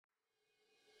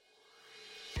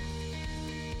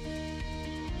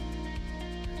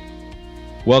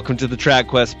Welcome to the Track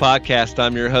Quest podcast.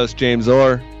 I'm your host, James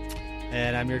Orr.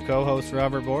 And I'm your co-host,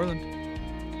 Robert Borland.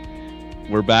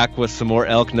 We're back with some more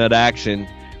elk nut action.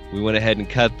 We went ahead and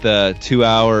cut the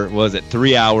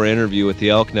 3-hour interview with the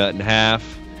elk nut in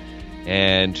half.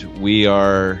 And we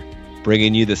are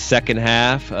bringing you the second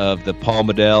half of the Paul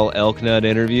Medel elk nut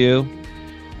interview.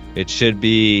 It should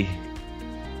be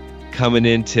coming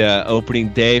into opening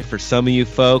day for some of you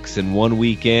folks in one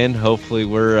weekend. Hopefully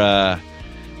we're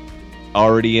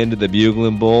already into the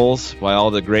bugling bulls by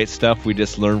all the great stuff we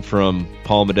just learned from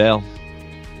Paul Medel.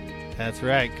 That's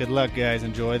right. Good luck, guys.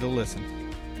 Enjoy the listen.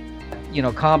 You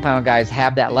know, compound guys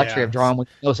have that luxury of drawing when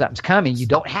you know something's coming. You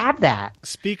don't have that.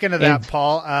 Speaking of that,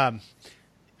 Paul,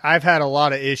 I've had a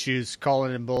lot of issues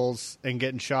calling in bulls and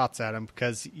getting shots at them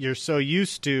because you're so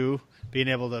used to being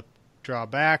able to draw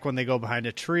back when they go behind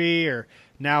a tree, or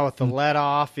now with the let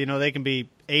off, you know, they can be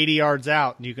 80 yards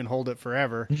out and you can hold it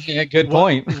forever. Yeah, good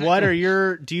point.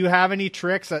 Do you have any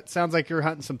tricks? That sounds like you're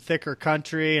hunting some thicker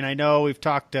country, and I know we've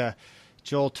talked to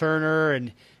Joel Turner,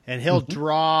 and he'll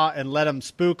draw and let them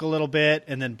spook a little bit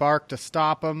and then bark to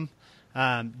stop them.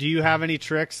 Do you have any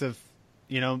tricks of,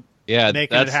 making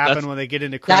it happen when they get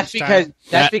into crunch time?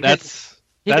 That's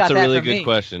a really good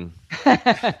question.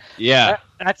 Yeah.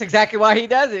 That's exactly why he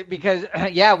does it, because,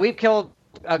 we've killed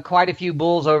quite a few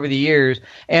bulls over the years,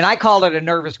 and I call it a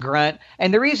nervous grunt.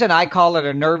 And the reason I call it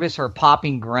a nervous or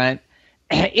popping grunt,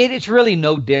 it's really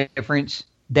no difference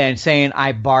than saying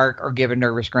I bark or give a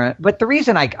nervous grunt. But the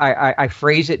reason I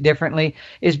phrase it differently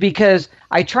is because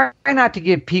I try not to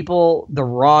give people the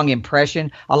wrong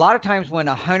impression. A lot of times when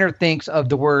a hunter thinks of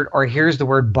the word or hears the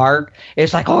word bark,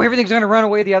 it's like, oh, everything's going to run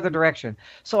away the other direction.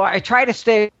 So I try to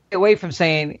stay away from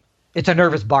saying it's a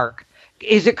nervous bark.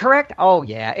 Is it correct? Oh,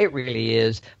 yeah, it really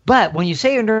is. But when you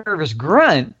say a nervous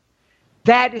grunt,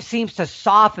 that seems to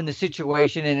soften the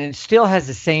situation, and it still has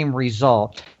the same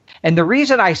result. And the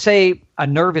reason I say a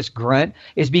nervous grunt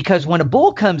is because when a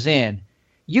bull comes in,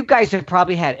 you guys have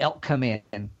probably had elk come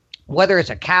in. Whether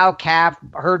it's a cow, calf,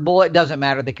 herd bull, it doesn't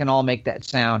matter. They can all make that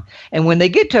sound. And when they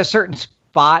get to a certain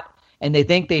spot and they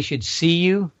think they should see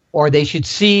you, or they should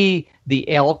see the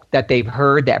elk that they've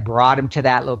heard that brought them to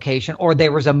that location, or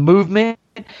there was a movement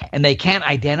and they can't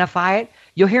identify it,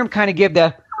 you'll hear them kind of give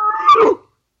the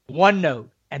one note,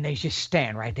 and they just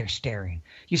stand right there staring.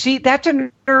 You see, that's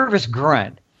a nervous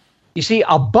grunt. You see,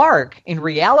 a bark in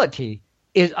reality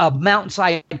is a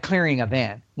mountainside clearing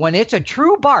event. When it's a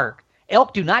true bark,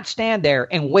 elk do not stand there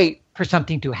and wait for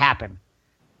something to happen.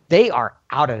 They are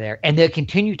out of there, and they'll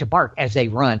continue to bark as they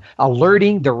run,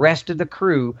 alerting the rest of the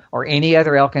crew or any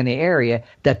other elk in the area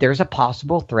that there's a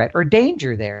possible threat or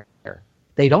danger there.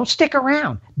 They don't stick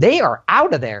around. They are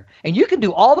out of there, and you can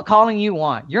do all the calling you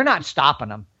want. You're not stopping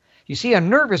them. You see, a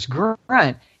nervous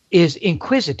grunt is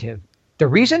inquisitive. The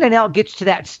reason an elk gets to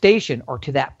that station or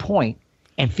to that point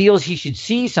and feels he should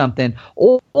see something,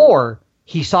 or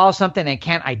he saw something and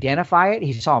can't identify it,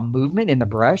 he saw movement in the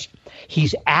brush,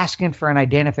 he's asking for an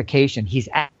identification. He's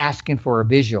asking for a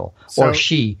visual, or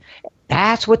she.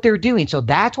 That's what they're doing. So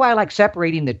that's why I like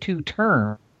separating the two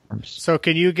terms. So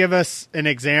can you give us an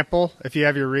example, if you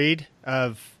have your read,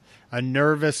 of a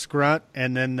nervous grunt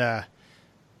and then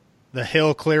the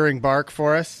hill clearing bark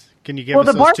for us? Can you give us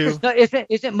those two? Well, the bark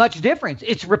isn't much difference.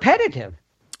 It's repetitive.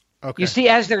 Okay. You see,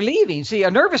 as they're leaving,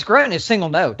 a nervous grunt is single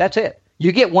note. That's it.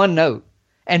 You get one note,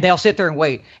 and they'll sit there and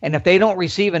wait. And if they don't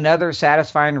receive another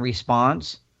satisfying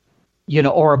response,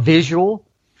 or a visual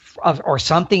or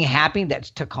something happening that's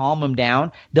to calm them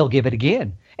down, they'll give it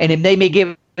again. And if they may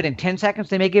give it in 10 seconds,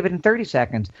 they may give it in 30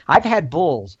 seconds. I've had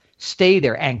bulls stay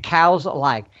there, and cows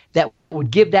alike, that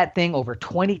would give that thing over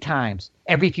 20 times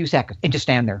every few seconds and just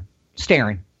stand there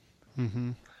staring.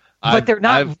 Mm-hmm. But they're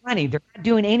not running. They're not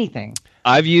doing anything.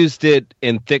 I've used it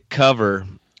in thick cover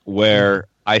where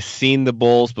I seen the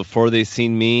bulls before they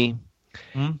seen me,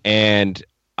 and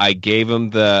I gave them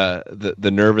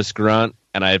the nervous grunt,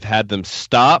 and I've had them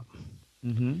stop,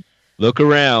 look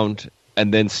around,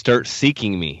 and then start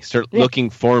seeking me, looking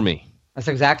for me. That's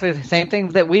exactly the same thing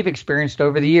that we've experienced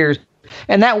over the years.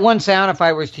 And that one sound, if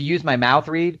I was to use my mouth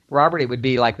read, Robert, it would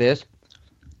be like this.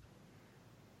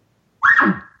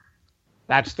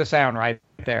 That's the sound right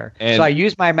there. So I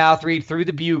use my mouth read through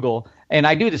the bugle, and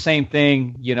I do the same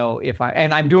thing,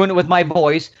 and I'm doing it with my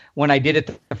voice. When I did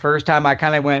it the first time, I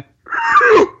kind of went,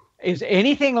 is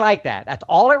anything like that. That's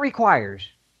all it requires.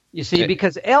 You see,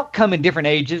 because elk come in different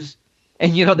ages,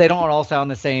 and, they don't all sound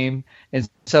the same. And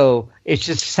so it's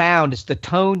just sound. It's the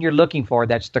tone you're looking for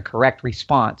that's the correct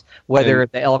response, whether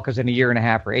the elk is in a year and a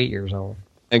half or 8 years old.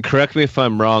 And correct me if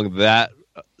I'm wrong, that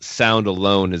sound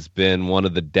alone has been one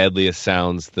of the deadliest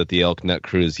sounds that the elk nut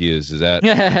crews use. Is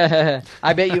that?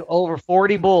 I bet you over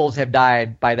 40 bulls have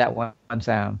died by that one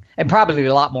sound, and probably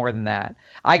a lot more than that.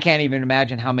 I can't even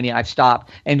imagine how many I've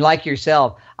stopped. And like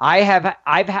yourself, I've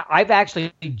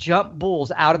actually jumped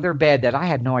bulls out of their bed that I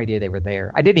had no idea they were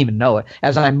there. I didn't even know it.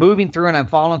 As I'm moving through and I'm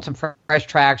following some fresh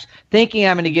tracks, thinking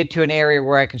I'm going to get to an area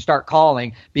where I can start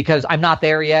calling because I'm not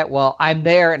there yet. Well, I'm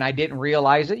there and I didn't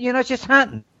realize it. You know, it's just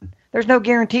hunting. There's no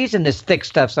guarantees in this thick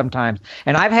stuff sometimes.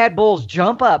 And I've had bulls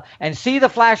jump up and see the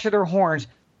flash of their horns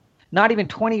not even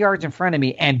 20 yards in front of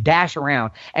me and dash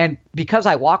around. And because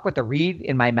I walk with a reed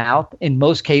in my mouth in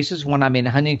most cases when I'm in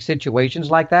hunting situations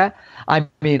like that, I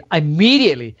mean,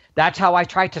 immediately that's how I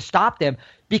try to stop them,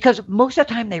 because most of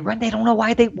the time they run. They don't know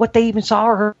what they even saw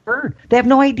or heard. They have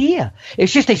no idea.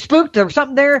 It's just they spooked. There was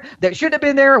something there that should have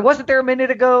been there. It wasn't there a minute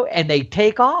ago, and they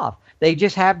take off. They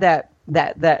just have that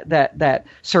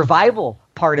survival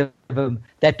part of them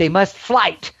that they must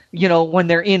flight, you know, when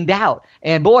they're in doubt.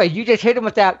 And boy, you just hit them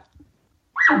with that,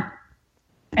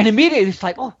 and immediately it's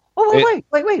like, wait,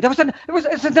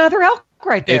 it's another elk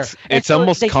right there. It's so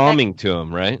almost calming to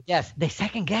them, right? Yes, they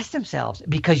second guess themselves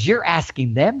because you're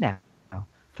asking them now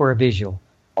for a visual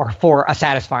or for a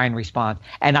satisfying response.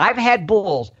 And I've had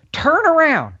bulls turn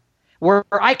around where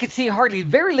I could see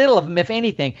very little of them, if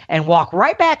anything, and walk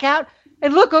right back out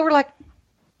and look over like,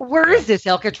 where is this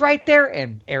elk? It's right there,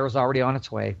 and arrow's already on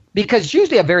its way. Because it's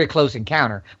usually a very close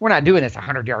encounter. We're not doing this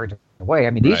 100 yards away. I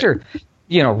mean, these are,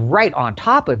 you know, right on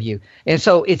top of you. And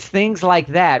so it's things like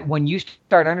that when you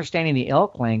start understanding the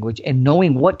elk language and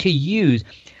knowing what to use.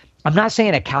 I'm not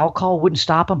saying a cow call wouldn't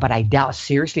stop them, but I doubt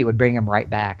seriously it would bring them right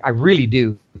back. I really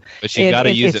do. But you got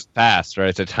to use it fast, right?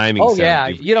 It's a timing. Oh, yeah.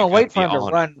 You don't wait for them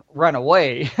to run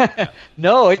away.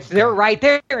 No, they're right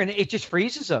there, and it just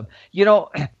freezes them. You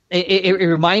know, it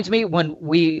reminds me when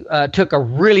we took a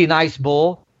really nice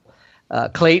bull.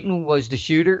 Clayton was the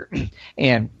shooter,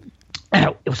 and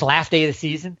it was the last day of the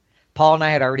season. Paul and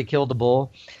I had already killed the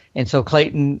bull, and so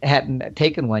Clayton hadn't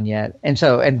taken one yet. And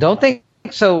don't think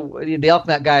so. The elk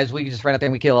nut guys, we just run out there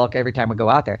and we kill elk every time we go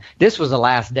out there. This was the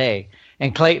last day,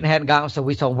 and Clayton hadn't gotten, so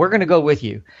we told him, we're going to go with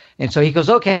you. And so he goes,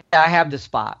 okay, I have the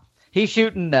spot. He's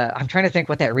shooting. I'm trying to think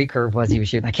what that recurve was he was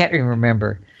shooting. I can't even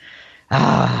remember.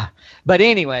 But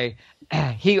anyway,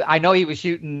 I know he was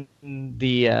shooting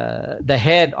the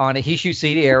head on it. He shoots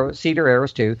cedar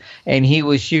arrows too, and he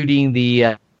was shooting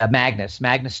the Magnus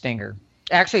Stinger.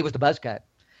 Actually, it was the buzz cut.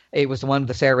 It was the one with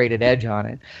the serrated edge on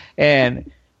it,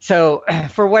 and so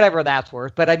for whatever that's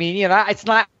worth. But I mean, you know, it's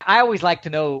not. I always like to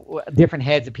know different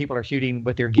heads that people are shooting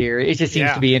with their gear. It just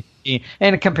seems to be interesting,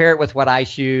 and compare it with what I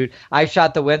shoot. I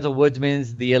shot the Wenzel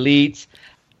Woodsmans, the Elites.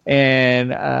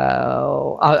 And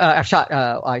I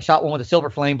shot one with a silver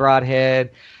flame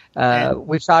broadhead.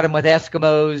 We've shot him with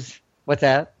Eskimos. What's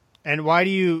that? And why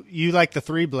do you like the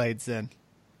 3 blades then?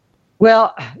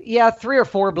 Well, yeah, 3 or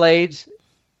 4 blades,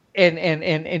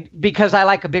 and because I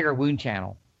like a bigger wound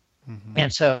channel. Mm-hmm.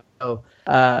 And so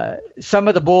some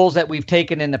of the bulls that we've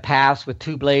taken in the past with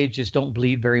 2 blades just don't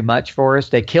bleed very much for us.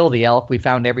 They kill the elk. We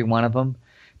found every one of them,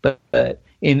 but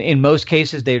in most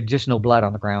cases, there's just no blood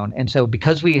on the ground. And so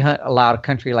because we hunt a lot of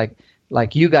country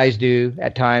like you guys do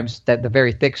at times, that the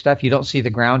very thick stuff, you don't see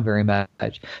the ground very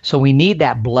much. So we need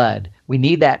that blood. We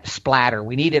need that splatter.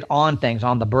 We need it on things,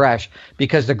 on the brush,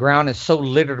 because the ground is so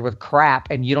littered with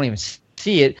crap and you don't even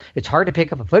see it. It's hard to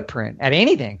pick up a footprint at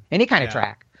anything, any kind of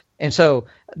track. And so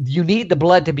you need the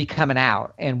blood to be coming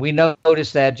out. And we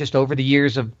noticed that just over the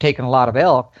years of taking a lot of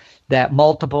elk, that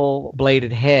multiple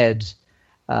bladed heads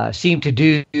seem to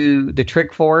do the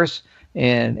trick for us.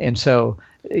 And so,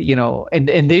 you know,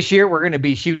 and this year we're going to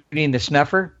be shooting the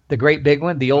snuffer, the great big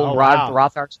one, the old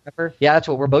Rothart snuffer. Yeah, that's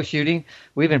what we're both shooting.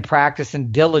 We've been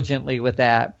practicing diligently with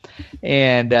that.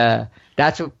 And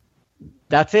that's it.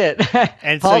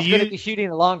 And Paul's going to be shooting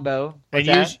a longbow.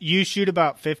 And you shoot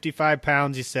about 55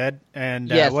 pounds, you said. And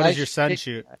yes, what does your son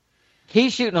shoot?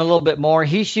 He's shooting a little bit more.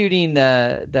 He's shooting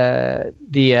the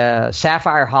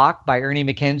Sapphire Hawk by Ernie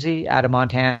McKenzie out of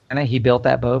Montana. He built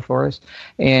that bow for us.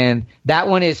 And that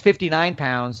one is 59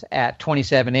 pounds at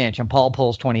 27 inch, and Paul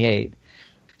pulls 28.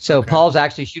 So Paul's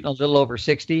actually shooting a little over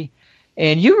 60.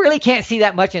 And you really can't see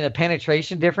that much in a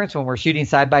penetration difference when we're shooting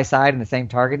side by side in the same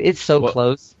target. It's so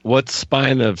close. What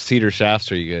spine of cedar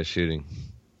shafts are you guys shooting?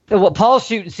 Well, Paul's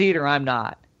shooting cedar. I'm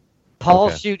not.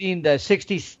 Paul's shooting the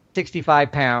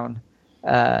 65 pound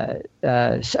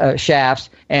shafts,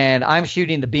 and I'm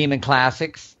shooting the Beeman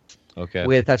Classics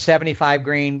with a 75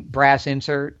 grain brass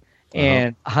insert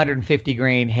and 150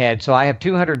 grain head. So I have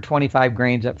 225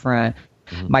 grains up front.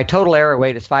 Mm-hmm. My total arrow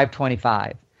weight is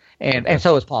 525. and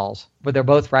so is Paul's, but they're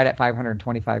both right at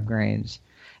 525 grains,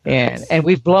 and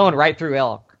we've blown right through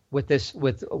elk with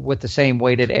the same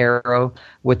weighted arrow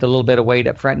with a little bit of weight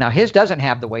up front. Now his doesn't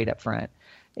have the weight up front,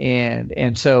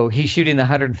 and so he's shooting the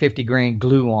 150 grain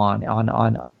glue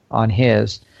on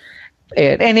his.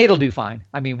 And it'll do fine.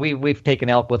 I mean, we've taken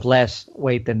elk with less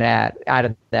weight than that out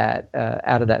of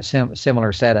that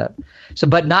similar setup. So,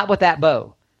 but not with that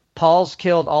bow. Paul's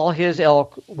killed all his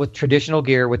elk with traditional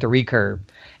gear with the recurve,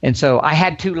 and so I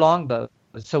had 2 longbows.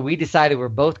 So we decided we're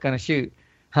both going to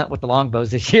hunt with the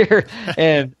longbows this year,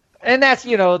 and that's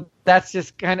that's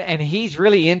just kind of. And he's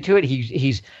really into it.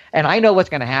 He's and I know what's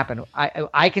going to happen.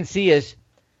 I can see us.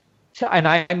 And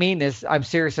I mean this, I'm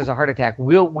serious as a heart attack.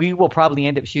 We will probably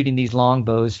end up shooting these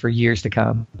longbows for years to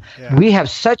come. Yeah. We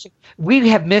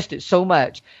have missed it so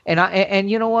much. And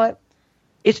you know what?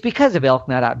 It's because of Elk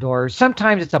Nut Outdoors.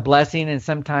 Sometimes it's a blessing and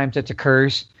sometimes it's a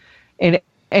curse. And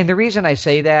the reason I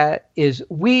say that is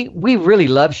we really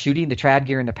love shooting the trad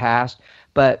gear in the past,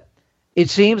 but it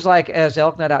seems like as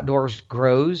Elk Nut Outdoors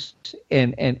grows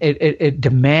and it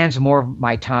demands more of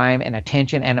my time and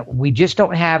attention, and we just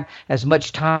don't have as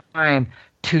much time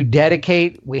to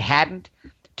dedicate. We hadn't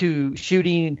to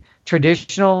shooting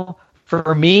traditional.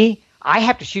 For me, I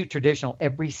have to shoot traditional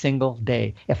every single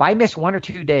day. If I miss 1 or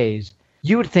 2 days,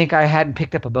 you would think I hadn't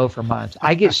picked up a bow for months.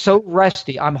 I get so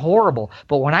rusty. I'm horrible.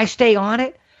 But when I stay on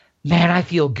it, man, I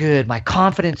feel good. My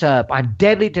confidence up. I'm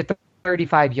deadly to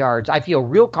 35 yards. I feel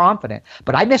real confident,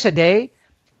 but I miss a day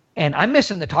and I'm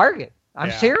missing the target. I'm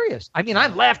serious. I mean,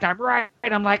 I'm left, I'm right.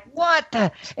 I'm like, what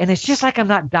the? And it's just like I'm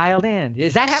not dialed in.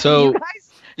 Is that happening to you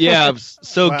guys? Yeah.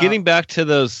 So getting back to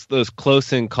those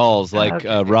close in calls, like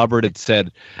Robert had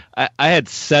said, I had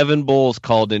 7 bulls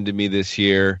called into me this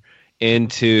year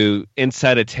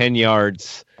inside of 10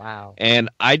 yards. Wow. And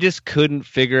I just couldn't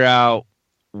figure out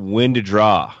when to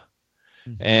draw.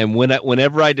 And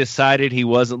whenever I decided he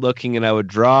wasn't looking and I would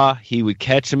draw, he would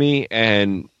catch me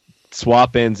and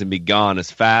swap ends and be gone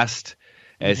as fast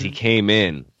as he came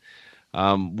in.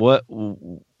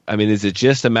 Is it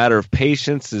just a matter of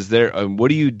patience? Is there? What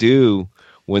do you do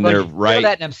when they're right?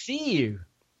 Letting them see you.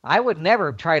 I would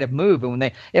never try to move.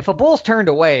 And if a bull's turned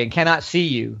away and cannot see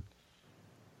you,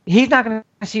 he's not going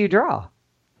to see you draw.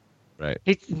 Right.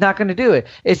 He's not going to do it.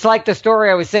 It's like the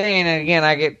story I was saying, and again,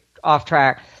 I get off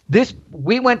track.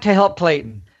 We went to help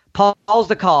Clayton. Paul's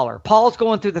the caller. Paul's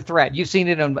going through the threat. You've seen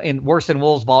it in Worse Than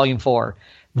Wolves Volume 4.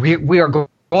 We are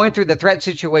going through the threat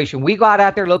situation. We got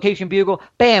out there, location bugle,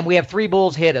 bam, we have 3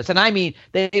 bulls hit us. And I mean,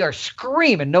 they are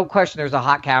screaming. No question there's a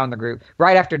hot cow in the group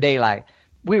right after daylight.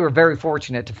 We were very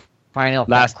fortunate to find elk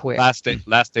quick. Last day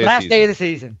of the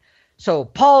season. So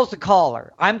Paul's the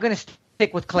caller. I'm going to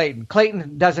stick with Clayton.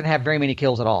 Clayton doesn't have very many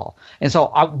kills at all. And so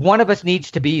one of us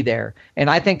needs to be there. And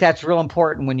I think that's real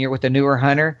important when you're with a newer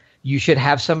hunter. You should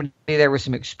have somebody there with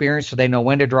some experience so they know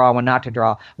when to draw, when not to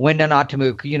draw, when to not to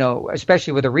move,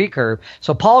 especially with a recurve.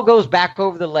 So Paul goes back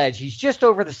over the ledge. He's just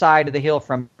over the side of the hill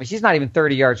from us. He's not even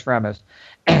 30 yards from us.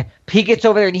 He gets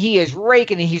over there and he is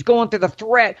raking and he's going through the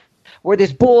threat where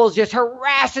this bull is just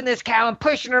harassing this cow and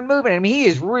pushing her and moving. I mean, he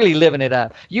is really living it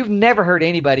up. You've never heard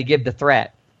anybody give the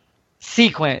threat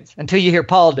sequence until you hear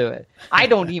Paul do it. I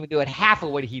don't even do it half of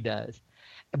what he does.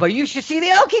 But you should see the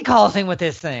elk he calls in with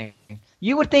this thing.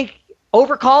 You would think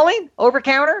over the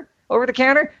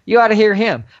counter, you ought to hear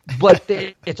him. But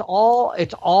it's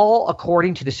all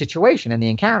according to the situation and the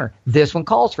encounter. This one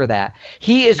calls for that.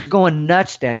 He is going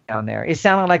nuts down there. It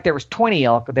sounded like there was 20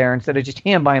 elk there instead of just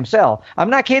him by himself.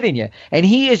 I'm not kidding you. And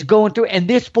he is going through, and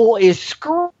this bull is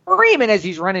screaming as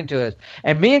he's running to us.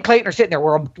 And me and Clayton are sitting there.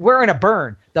 We're in a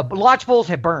burn. The lodge bulls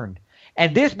have burned.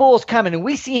 And this bull is coming, and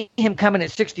we see him coming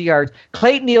at 60 yards.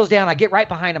 Clayton kneels down. I get right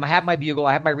behind him. I have my bugle.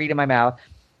 I have my reed in my mouth.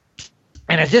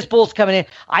 And as this bull's coming in,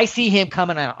 I see him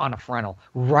coming on a frontal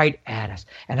right at us.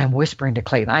 And I'm whispering to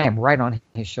Clayton. I am right on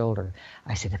his shoulder.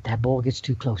 I said, if that bull gets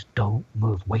too close, don't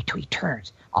move. Wait till he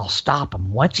turns. I'll stop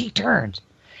him once he turns.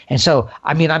 And so,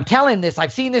 I mean, I'm telling this.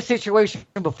 I've seen this situation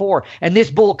before. And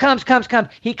this bull comes.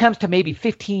 He comes to maybe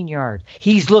 15 yards.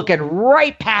 He's looking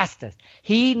right past us.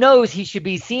 He knows he should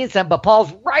be seeing something, but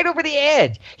Paul's right over the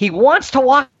edge. He wants to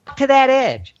walk to that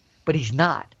edge, but he's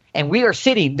not. And we are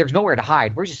sitting, there's nowhere to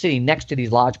hide. We're just sitting next to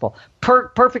these lodgepole,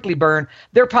 perfectly burned.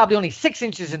 They're probably only 6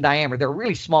 inches in diameter. They're a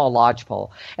really small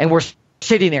lodgepole. And we're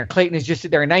sitting there. Clayton is just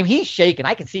sitting there. And he's shaking.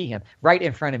 I can see him right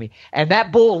in front of me. And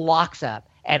that bull locks up.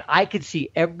 And I could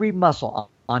see every muscle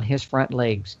on his front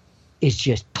legs is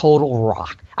just total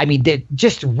rock. I mean, they're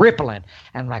just rippling.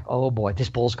 And I'm like, oh boy, this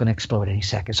bull's going to explode any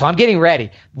second. So I'm getting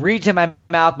ready. Reeds in my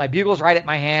mouth. My bugle's right at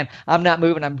my hand. I'm not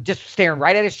moving. I'm just staring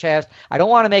right at his chest. I don't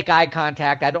want to make eye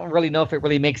contact. I don't really know if it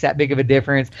really makes that big of a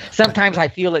difference. Sometimes I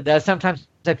feel it does. Sometimes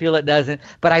I feel it doesn't.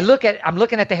 But I'm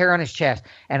looking at the hair on his chest,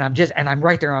 and I'm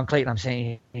right there on Clayton. I'm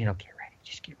saying, get ready.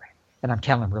 Just get ready. And I'm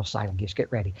telling him real silent, just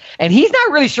get ready. And he's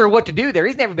not really sure what to do there.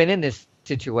 He's never been in this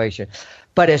situation.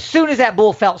 But as soon as that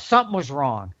bull felt something was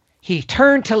wrong, he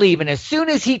turned to leave. And as soon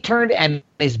as he turned and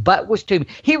his butt was to me,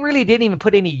 he really didn't even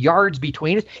put any yards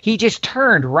between us. He just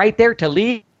turned right there to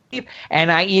leave.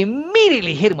 And I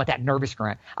immediately hit him with that nervous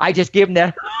grunt. I just gave him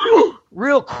that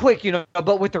real quick,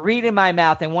 but with the reed in my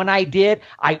mouth. And when I did,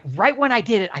 right when I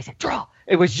did it, I said, draw.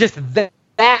 It was just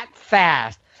that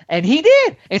fast. And he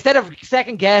did. Instead of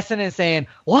second guessing and saying,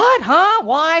 what, huh,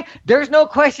 why? There's no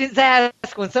questions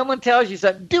asked. When someone tells you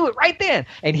something, do it right then.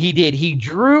 And he did. He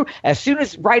drew as soon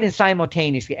as right and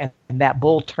simultaneously. And that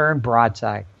bull turned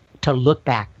broadside to look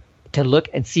back, to look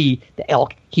and see the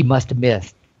elk he must have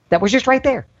missed. That was just right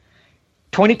there.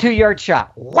 22-yard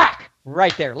shot. Whack!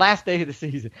 Right there. Last day of the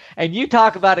season. And you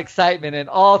talk about excitement, and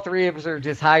all three of us are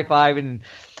just high-fiving. And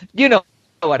you know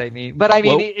what I mean. But I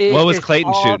mean, what was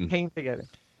Clayton shooting? Came together.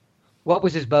 What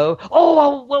was his bow?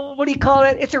 Oh, what do you call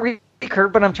it? It's a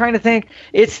recurve, but I'm trying to think.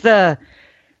 It's the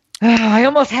I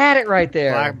almost had it right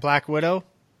there. Black Widow?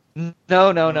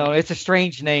 No. It's a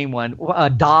strange name one.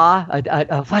 What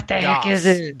the heck is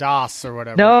it? DOS or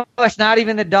whatever. No, it's not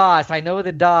even the DOS. I know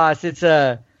the DOS. It's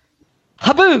a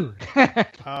Habu.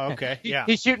 Oh, okay. Yeah.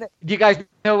 He's shooting. Do you guys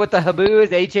know what the Habu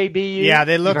is? HABU? Yeah,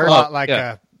 they look a lot like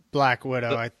a Black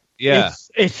Widow.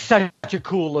 It's such a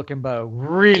cool looking bow.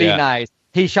 Really nice.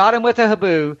 He shot him with a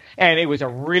Habu, and it was a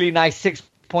really nice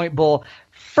 6-point bull.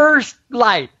 First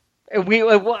light. It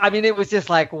was just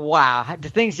like, wow. The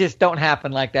things just don't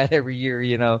happen like that every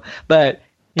year, But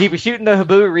he was shooting the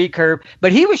Habu recurve,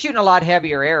 but he was shooting a lot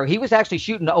heavier arrow. He was actually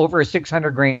shooting over a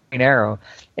 600 grain arrow,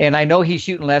 and I know he's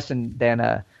shooting less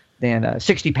than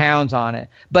 60 pounds on it.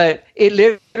 But it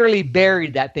literally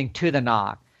buried that thing to the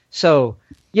knock. So,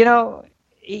 I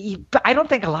don't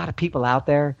think a lot of people out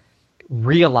there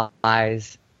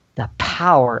realize the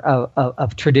power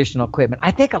of traditional equipment.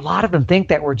 I think a lot of them think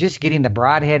that we're just getting the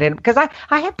broadhead in, because I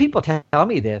have people tell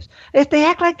me this. If they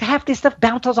act like half this stuff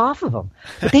bounces off of them,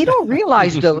 but they don't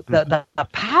realize the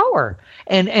power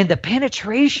and the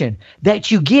penetration that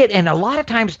you get. And a lot of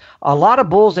times, a lot of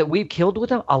bulls that we've killed with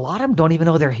them, a lot of them don't even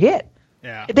know they're hit.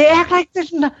 Yeah. They act like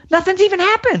there's nothing's even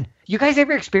happened. You guys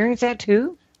ever experience that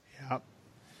too?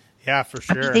 Yeah, for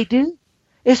sure. I mean, they do.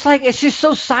 It's just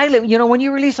so silent. When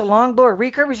you release a longbow or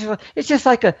recurve, it's just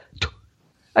like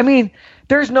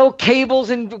there's no cables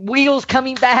and wheels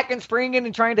coming back and springing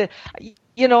and trying to,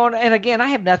 and again, I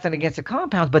have nothing against the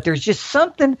compounds, but there's just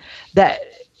something that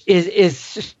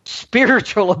is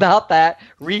spiritual about that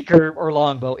recurve or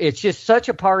longbow. It's just such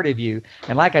a part of you.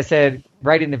 And like I said,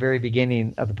 right in the very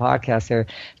beginning of the podcast there,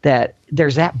 that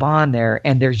there's that bond there,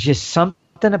 and there's just something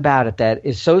about it that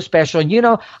is so special.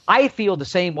 And I feel the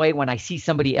same way when I see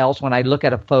somebody else, when I look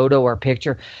at a photo or a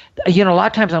picture. A lot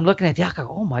of times I'm looking at the elk,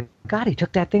 oh my God, he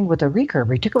took that thing with a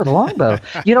recurve, he took it with a longbow.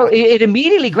 It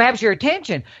immediately grabs your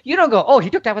attention. You don't go, oh,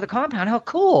 he took that with a compound, how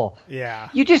cool. Yeah.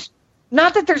 You just,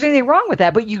 not that there's anything wrong with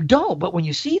that, but you don't. But when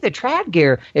you see the trad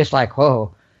gear, it's like,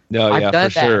 whoa, no, I've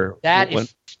done for sure. That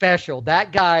is special.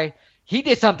 That guy, he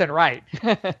did something right.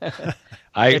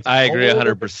 I agree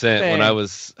 100%. When I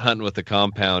was hunting with the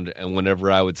compound, and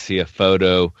whenever I would see a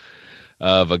photo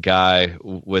of a guy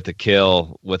with a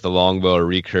kill with a longbow or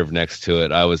recurve next to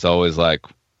it, I was always like,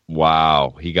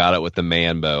 wow, he got it with the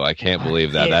man bow. I can't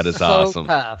believe that. That is so awesome.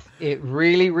 Tough. It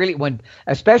really, really,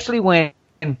 especially when,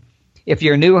 if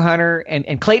you're a new hunter,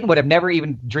 and Clayton would have never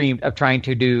even dreamed of trying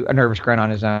to do a nervous grunt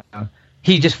on his own.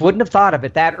 He just wouldn't have thought of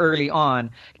it that early on,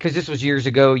 because this was years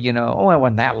ago, it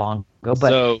wasn't that long ago.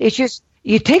 But it's just,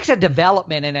 it takes a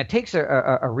development, and it takes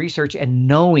a research and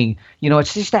knowing,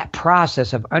 it's just that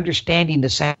process of understanding the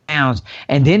sounds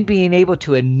and then being able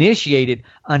to initiate it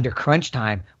under crunch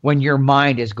time when your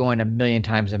mind is going a million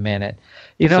times a minute.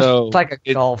 It's like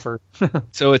a golfer.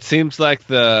 So it seems like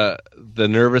the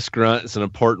nervous grunt is an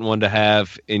important one to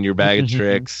have in your bag of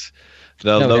tricks.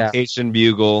 The location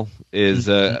bugle is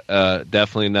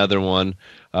definitely another one.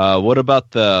 What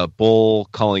about the bull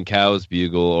calling cows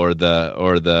bugle or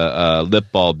the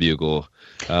lip ball bugle?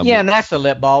 And that's the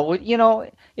lip ball.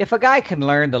 If a guy can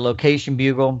learn the location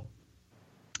bugle,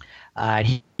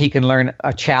 he can learn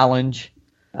a challenge,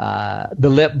 the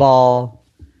lip ball,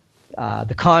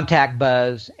 the contact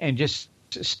buzz, and just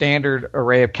standard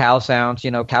array of cow sounds,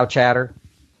 cow chatter.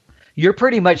 you're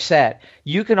pretty much set.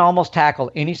 You can almost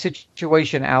tackle any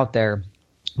situation out there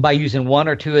by using one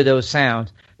or two of those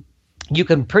sounds. You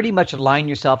can pretty much align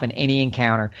yourself in any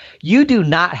encounter. You do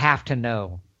not have to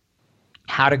know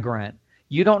how to grunt.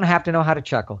 You don't have to know how to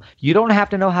chuckle. You don't have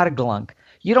to know how to glunk.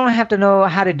 You don't have to know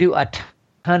how to do a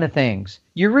ton of things.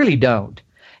 You really don't.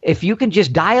 If you can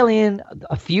just dial in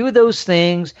a few of those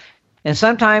things, and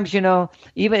sometimes,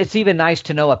 it's even nice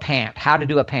to know a pant, how to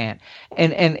do a pant.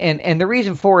 And the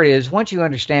reason for it is once you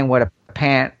understand what a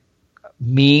pant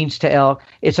means to elk,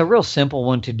 it's a real simple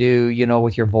one to do,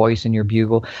 with your voice and your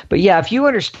bugle. But yeah, if you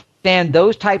understand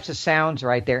those types of sounds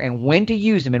right there and when to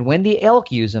use them and when the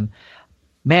elk use them,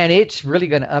 man, it's really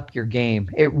going to up your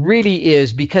game. It really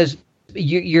is, because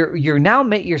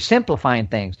you're simplifying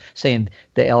things, saying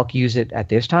the elk use it at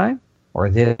this time or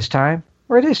this time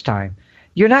or this time.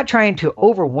 You're not trying to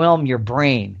overwhelm your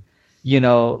brain,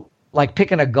 like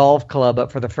picking a golf club up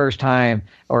for the first time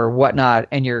or whatnot,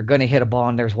 and you're going to hit a ball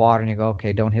and there's water, and you go,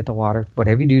 okay, don't hit the water.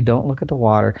 Whatever you do, don't look at the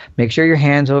water. Make sure your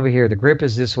hand's over here. The grip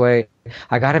is this way.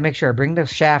 I got to make sure I bring the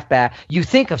shaft back. You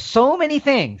think of so many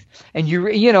things, and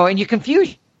you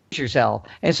confuse yourself.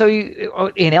 And so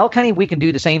in elk hunting, we can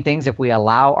do the same things if we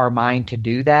allow our mind to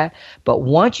do that. But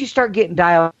once you start getting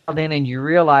dialed in and you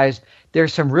realize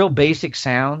there's some real basic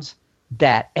sounds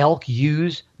that elk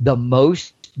use the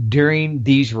most during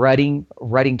these rutting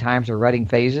times or rutting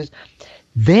phases,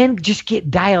 then just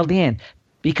get dialed in,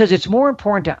 because it's more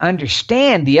important to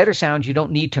understand the other sounds you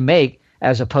don't need to make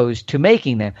as opposed to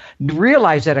making them.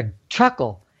 Realize that a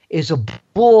chuckle is a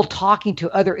bull talking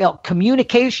to other elk.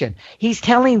 Communication. He's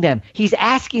telling them. He's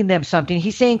asking them something.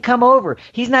 He's saying, come over.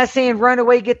 He's not saying, run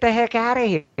away, get the heck out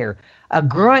of here. A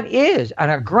grunt is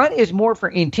more for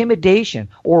intimidation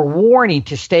or warning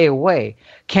to stay away.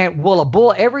 Will a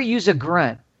bull ever use a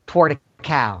grunt toward a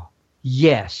cow?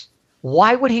 Yes.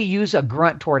 Why would he use a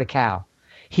grunt toward a cow?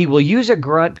 He will use a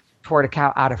grunt toward a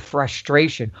cow out of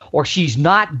frustration, or she's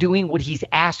not doing what he's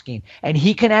asking, and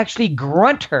he can actually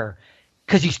grunt her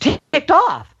because he's ticked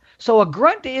off. So a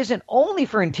grunt isn't only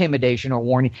for intimidation or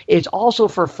warning, it's also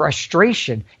for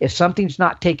frustration if something's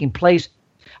not taking place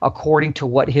according to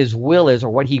what his will is or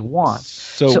what he wants.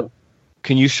 So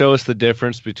can you show us the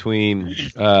difference between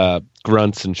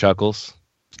grunts and chuckles?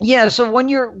 Yeah, so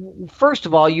first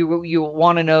of all, you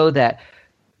want to know that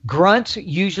grunts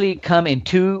usually come in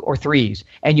 2 or 3s,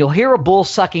 and you'll hear a bull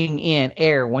sucking in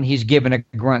air when he's giving a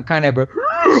grunt, kind of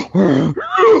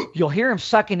you'll hear him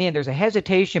sucking in. There's a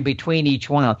hesitation between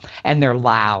each one, and they're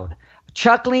loud.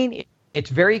 Chuckling, it's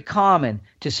very common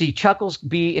to see chuckles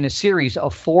be in a series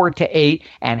of 4 to 8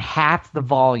 and half the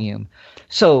volume.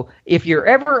 So if you're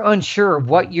ever unsure of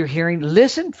what you're hearing,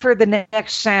 listen for the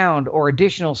next sound or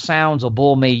additional sounds a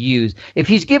bull may use. If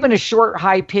he's given a short,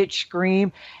 high-pitched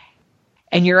scream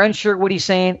and you're unsure what he's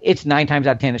saying, it's 9 times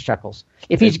out of 10 it's chuckles.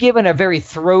 If he's given a very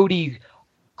throaty,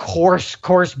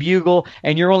 coarse bugle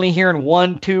and you're only hearing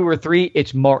 1, 2, or 3,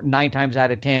 it's 9 times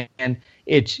out of 10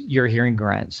 you're hearing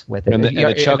grunts with it. And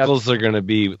the chuckles are going to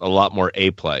be a lot more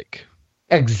ape-like.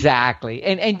 Exactly.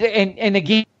 And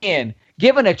again,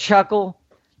 given a chuckle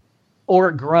or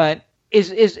a grunt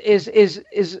is age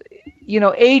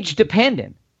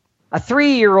dependent. A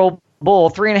 3-year-old bull,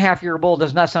 3.5-year-old bull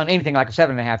does not sound anything like a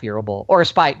 7.5-year-old bull or a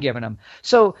spike giving them.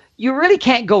 So you really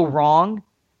can't go wrong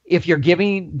if you're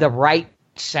giving the right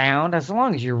sound, as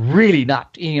long as you're really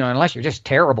not, unless you're just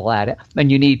terrible at it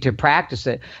and you need to practice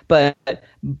it. But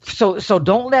so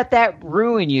don't let that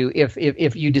ruin you if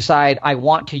you decide I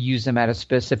want to use them at a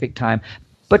specific time.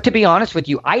 But to be honest with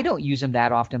you, I don't use them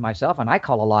that often myself, and I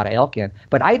call a lot of elk in.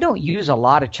 But I don't use a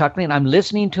lot of chuckling. I'm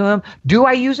listening to them. Do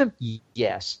I use them?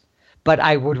 Yes. But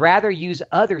I would rather use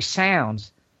other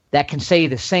sounds that can say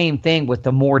the same thing with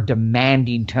the more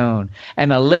demanding tone.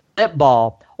 And a lip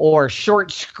ball or a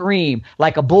short scream,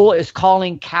 like a bull is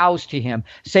calling cows to him.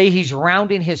 Say he's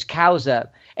rounding his cows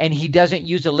up and he doesn't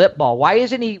use a lip ball. Why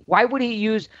would he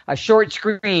use a short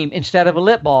scream instead of a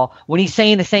lip ball when he's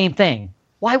saying the same thing?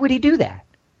 Why would he do that?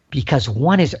 Because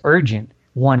one is urgent,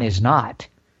 one is not.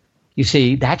 You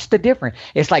see, that's the difference.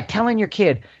 It's like telling your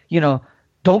kid,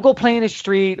 don't go play in the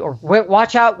street, or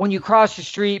watch out when you cross the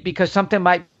street because something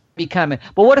might be coming.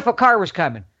 But what if a car was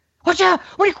coming? Watch out!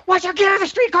 Watch out! Get out of the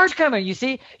street! Car's coming! You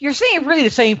see, you're saying really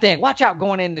the same thing. Watch out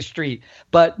going in the street.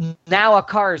 But now a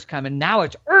car is coming. Now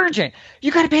it's urgent.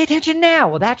 You got to pay attention now.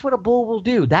 Well, that's what a bull will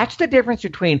do. That's the difference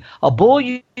between a bull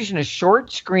using a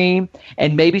short scream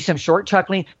and maybe some short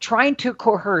chuckling, trying to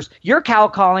coerce. You're cow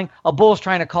calling. A bull's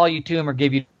trying to call you to him or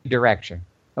give you direction.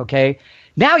 Okay.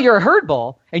 Now you're a herd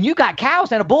bull and you got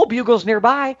cows and a bull bugle's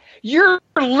nearby. You're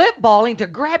lip balling to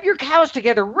grab your cows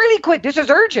together really quick. This is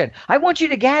urgent. I want you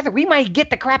to gather. We might get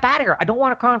the crap out of here. I don't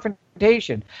want a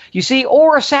confrontation. You see,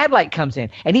 or a satellite comes in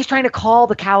and he's trying to call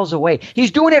the cows away.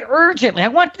 He's doing it urgently. I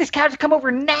want this cow to come over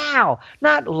now,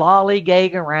 not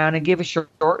lollygag around and give a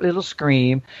short little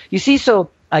scream. You see, so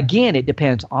again, it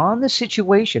depends on the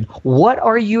situation. What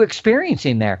are you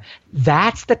experiencing there?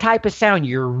 That's the type of sound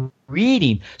you're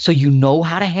reading, so you know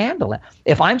how to handle it.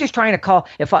 If I'm just trying to call,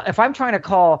 if I'm trying to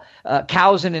call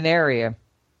cows in an area,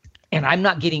 and I'm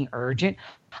not getting urgent,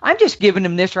 I'm just giving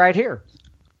them this right here.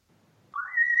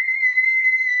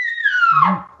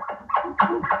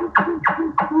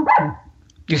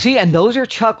 You see, and those are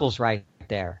chuckles right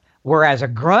there. Whereas a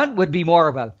grunt would be more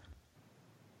of a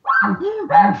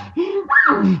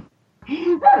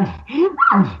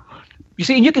you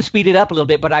see, and you can speed it up a little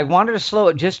bit, but I wanted to slow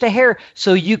it just a hair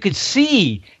so you could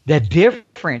see the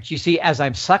difference. You see, as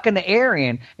I'm sucking the air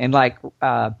in, and like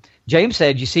James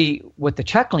said, you see, with the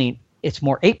chuckling, it's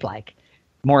more ape-like,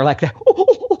 more like that.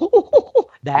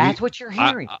 That's what you're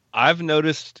hearing. I've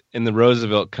noticed in the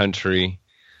Roosevelt country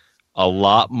a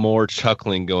lot more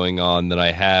chuckling going on than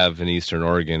I have in Eastern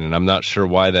Oregon, and I'm not sure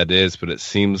why that is, but it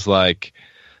seems like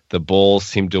the bulls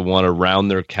seem to want to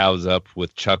round their cows up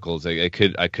with chuckles. I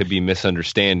could be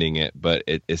misunderstanding it, but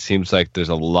it seems like there's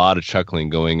a lot of chuckling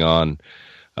going on,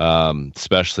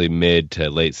 especially mid to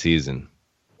late season.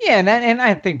 Yeah, and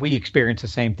I think we experience the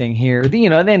same thing here. You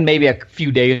know, then maybe a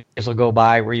few days will go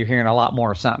by where you're hearing a lot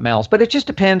more of something else. But it just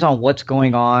depends on what's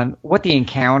going on, what the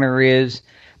encounter is.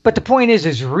 But the point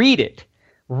is read it.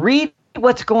 Read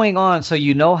what's going on so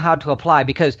you know how to apply,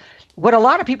 because what a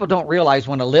lot of people don't realize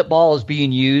when a lip ball is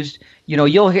being used, you know,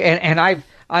 you'll hear, and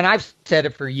I've said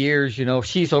it for years, you know,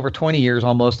 she's over 20 years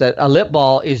almost, that a lip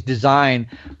ball is designed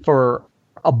for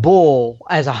a bull,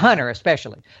 as a hunter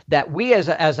especially, that we as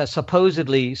a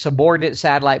supposedly subordinate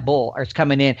satellite bull are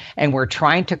coming in and we're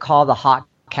trying to call the hot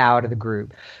cow out of the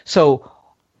group. So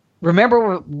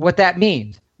remember what that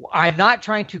means. I'm not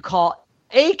trying to call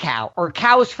a cow or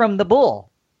cows from the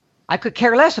bull. I could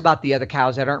care less about the other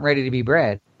cows that aren't ready to be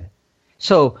bred.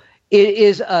 So it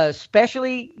is a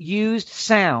specially used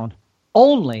sound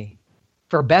only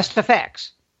for best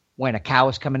effects when a cow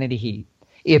is coming into heat.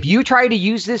 If you try to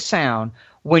use this sound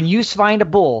when you find a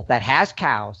bull that has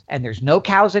cows and there's no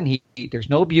cows in heat, there's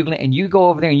no bugling, and you go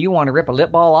over there and you want to rip a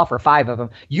lip ball off or 5 of them,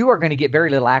 you are going to get very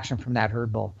little action from that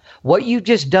herd bull. What you've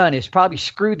just done is probably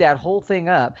screwed that whole thing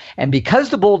up. And because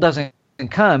the bull doesn't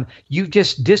come, you've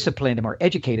just disciplined him or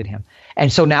educated him.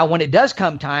 And so now when it does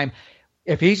come time,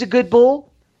 if he's a good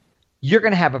bull, you're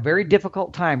going to have a very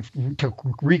difficult time to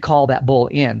recall that bull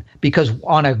in, because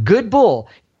on a good bull,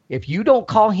 if you don't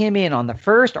call him in on the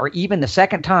first or even the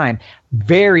second time,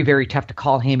 very, very tough to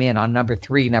call him in on number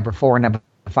 3, number 4, number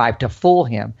 5 to fool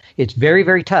him. It's very,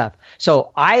 very tough.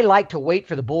 So I like to wait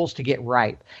for the bulls to get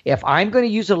ripe. If I'm going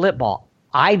to use a lip ball,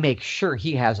 I make sure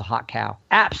he has a hot cow.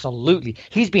 Absolutely.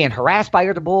 He's being harassed by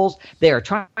other bulls. They are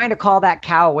trying to call that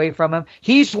cow away from him.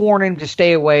 He's warning him to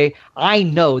stay away. I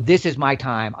know this is my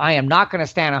time. I am not going to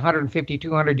stand 150,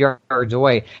 200 yards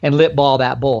away and lip ball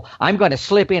that bull. I'm going to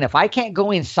slip in. If I can't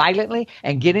go in silently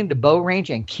and get into bow range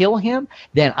and kill him,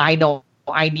 then I know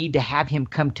I need to have him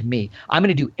come to me. I'm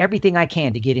going to do everything I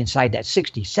can to get inside that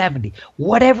 60, 70,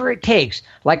 whatever it takes.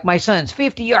 Like my son's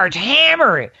 50 yards,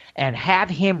 hammer it and have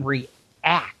him react,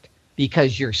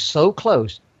 because you're so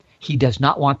close. He does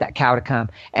not want that cow to come.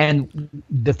 And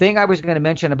the thing I was going to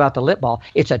mention about the lip ball,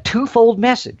 it's a twofold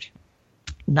message,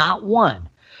 not one.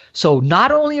 So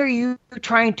not only are you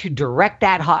trying to direct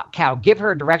that hot cow, give her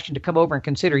a direction to come over and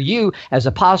consider you as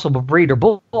a possible breeder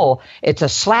bull, it's a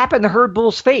slap in the herd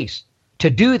bull's face to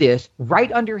do this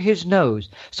right under his nose.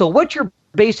 So what you're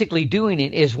basically doing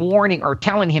is warning or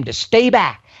telling him to stay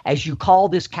back as you call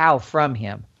this cow from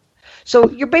him.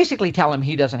 So you're basically telling him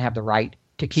he doesn't have the right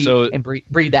to keep and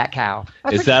breed that cow.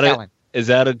 Is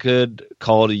that a good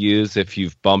call to use if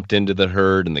you've bumped into the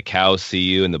herd and the cows see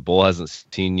you and the bull hasn't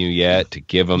seen you yet, to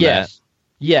give them that?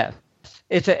 Yes.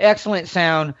 It's an excellent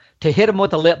sound to hit them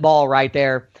with a lip ball right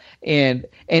there. And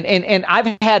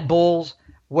I've had bulls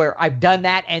where I've done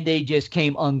that and they just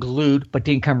came unglued but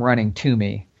didn't come running to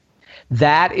me.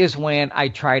 That is when I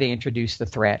try to introduce the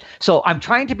threat. So I'm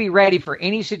trying to be ready for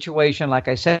any situation. Like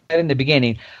I said in the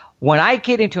beginning, when I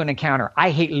get into an encounter,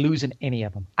 I hate losing any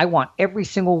of them. I want every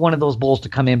single one of those bulls to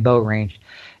come in bow range.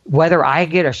 Whether I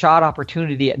get a shot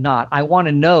opportunity or not, I want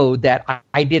to know that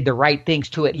I did the right things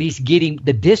to at least get him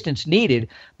the distance needed,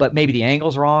 but maybe the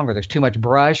angle's wrong or there's too much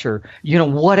brush or,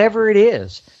 whatever it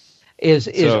is.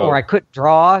 or I couldn't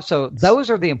draw. So those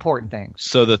are the important things.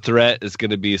 So the threat is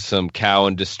going to be some cow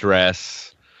in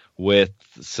distress with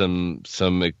some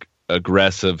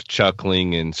aggressive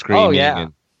chuckling and screaming. Oh, yeah.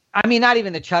 I mean, not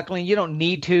even the chuckling. You don't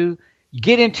need to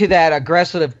get into that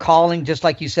aggressive calling, just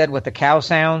like you said with the cow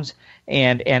sounds.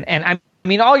 And I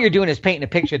mean, all you're doing is painting a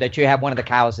picture that you have one of the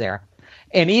cows there.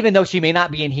 And even though she may not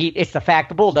be in heat, it's the fact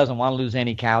the bull doesn't want to lose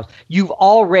any cows. You've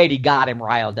already got him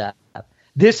riled up.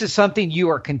 This is something you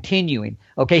are continuing.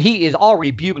 Okay, he is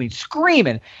already bugling,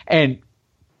 screaming, and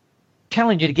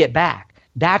telling you to get back.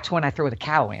 That's when I throw the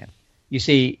cow in. You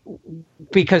see,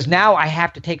 because now I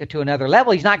have to take it to another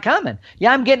level. He's not coming.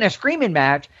 Yeah, I'm getting a screaming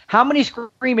match. How many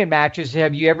screaming matches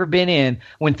have you ever been in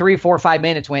when 3, 4, 5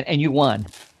 minutes went and you won?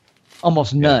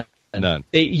 Almost none. None.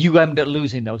 You end up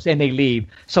losing those, and they leave.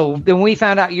 So then we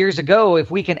found out years ago, if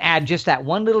we can add just that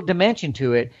one little dimension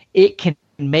to it, it can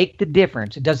make the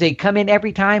difference. Does he come in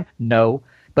every time? No.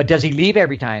 But does he leave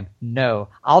every time? No.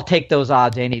 I'll take those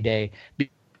odds any day.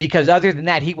 Because other than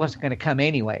that, he wasn't going to come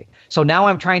anyway. So now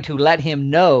I'm trying to let him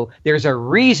know there's a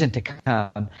reason to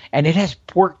come. And it has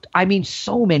worked, I mean,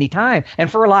 so many times.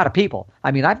 And for a lot of people.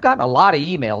 I mean, I've gotten a lot of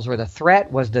emails where the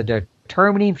threat was the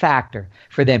determining factor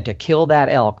for them to kill that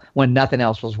elk when nothing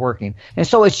else was working. And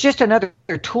so it's just another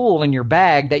tool in your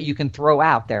bag that you can throw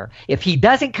out there. If he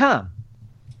doesn't come,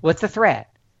 what's the threat?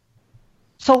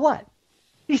 So what?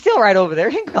 He's still right over there.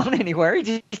 He ain't going anywhere. He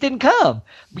just didn't come.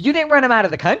 You didn't run him out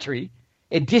of the country.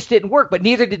 It just didn't work, but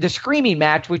neither did the screaming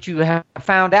match, which you have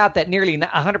found out that nearly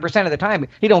 100% of the time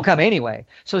he don't come anyway.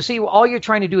 So see, all you're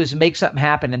trying to do is make something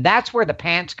happen, and that's where the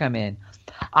pants come in.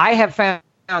 I have found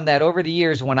that over the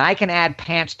years when I can add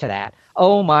pants to that,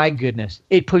 oh my goodness,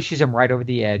 it pushes him right over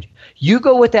the edge. You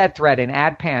go with that thread and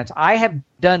add pants. I have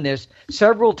done this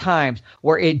several times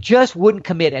where it just wouldn't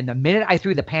commit, and the minute I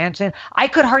threw the pants in, I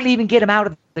could hardly even get him out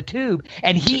of the tube,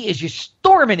 and he is just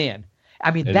storming in.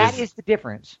 I mean, that is the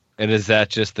difference. And is that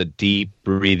just the deep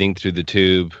breathing through the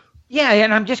tube? Yeah,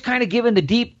 and I'm just kind of giving the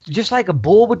deep, just like a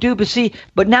bull would do.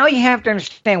 But now you have to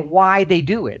understand why they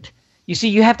do it. You see,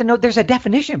 you have to know there's a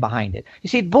definition behind it. You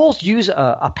see, bulls use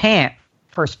a pant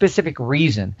for a specific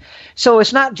reason. So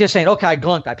it's not just saying, okay, I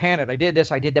glunked, I panted, I did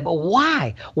this, I did that. But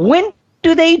why? When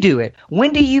do they do it?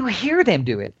 When do you hear them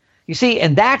do it? You see,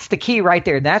 and that's the key right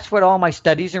there. That's what all my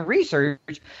studies and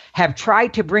research have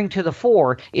tried to bring to the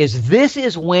fore is this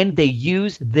is when they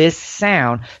use this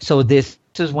sound. So this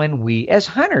is when we as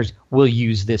hunters will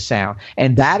use this sound.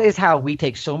 And that is how we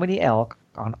take so many elk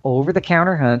on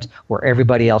over-the-counter hunts where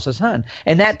everybody else is hunting.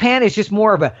 And that pant is just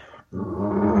more of a...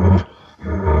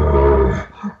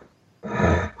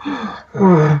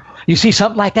 You see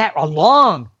something like that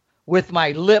along with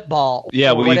my lip ball.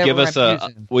 Yeah, will you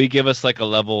give us like a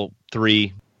level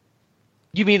 3?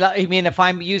 You mean if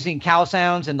I'm using cow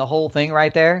sounds and the whole thing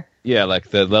right there? Yeah, like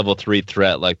the level 3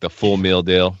 threat, like the full meal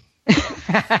deal.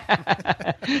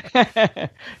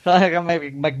 Like I'm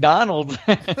maybe McDonald's.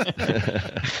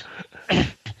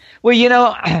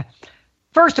 Well,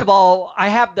 first of all, I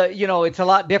have it's a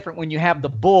lot different when you have the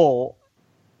bull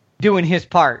doing his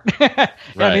part. Right.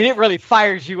 I mean, it really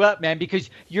fires you up, man,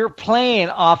 because you're playing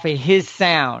off of his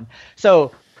sound.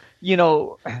 So,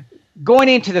 going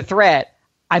into the threat,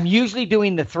 I'm usually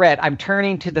doing the threat. I'm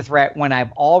turning to the threat when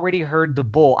I've already heard the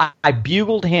bull. I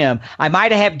bugled him. I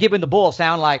might have given the bull a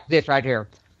sound like this right here.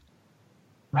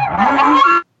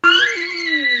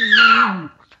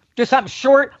 Just something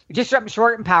short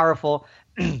and powerful.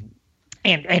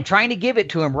 And trying to give it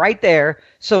to him right there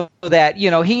so that,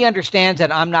 he understands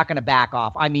that I'm not going to back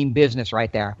off. I mean business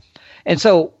right there. And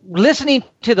so listening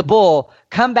to the bull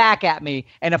come back at me,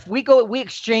 and if we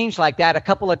exchange like that a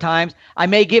couple of times, I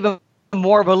may give him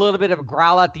more of a little bit of a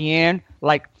growl at the end,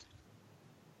 like,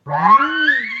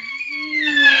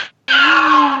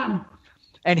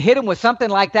 and hit him with something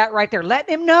like that right there,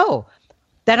 letting him know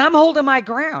that I'm holding my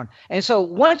ground. And so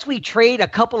once we trade a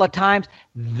couple of times,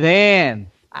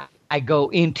 then I go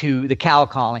into the cow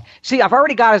calling. See, I've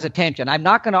already got his attention. I'm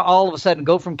not going to all of a sudden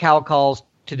go from cow calls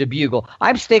to the bugle.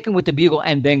 I'm sticking with the bugle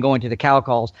and then going to the cow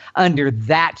calls under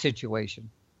that situation.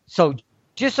 So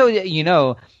just so that you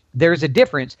know, there's a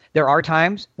difference. There are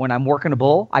times when I'm working a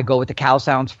bull, I go with the cow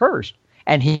sounds first.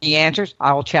 And he answers,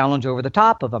 I'll challenge over the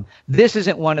top of him. This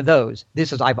isn't one of those.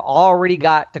 This is, I've already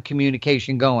got the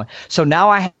communication going. So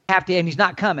now I have to, and he's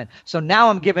not coming. So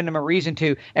now I'm giving him a reason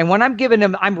to. And when I'm giving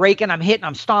him, I'm raking, I'm hitting,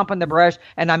 I'm stomping the brush,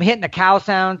 and I'm hitting the cow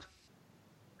sounds.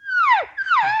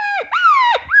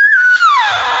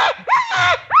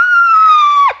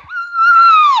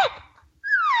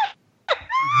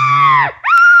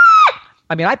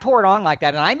 I mean, I pour it on like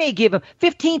that, and I may give him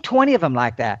 15, 20 of them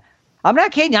like that. I'm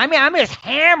not kidding you. I mean, I'm just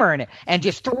hammering it and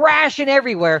just thrashing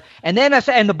everywhere. And then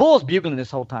and the bull's bugling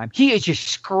this whole time. He is just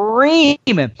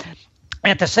screaming.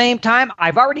 At the same time,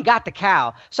 I've already got the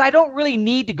cow, so I don't really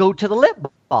need to go to the lip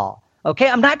ball. Okay,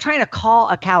 I'm not trying to call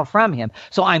a cow from him,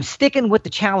 so I'm sticking with the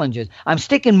challenges. I'm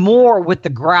sticking more with the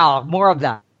growl, more of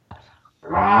that.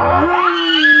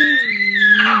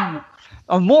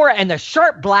 Or more, and the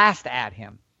sharp blast at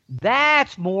him.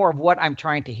 That's more of what I'm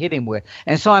trying to hit him with.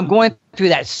 And so I'm going through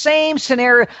that same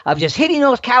scenario of just hitting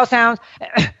those cow sounds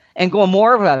and going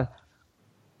more of a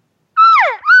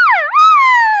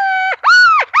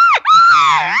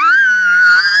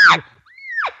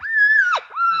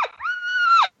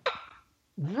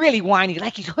really whiny,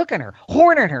 like he's hooking her,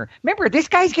 horning her. Remember, this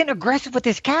guy's getting aggressive with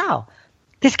this cow.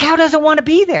 This cow doesn't want to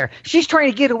be there. She's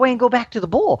trying to get away and go back to the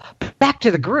bull, back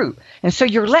to the group. And so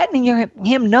you're letting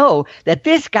him know that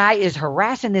this guy is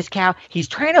harassing this cow. He's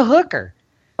trying to hook her.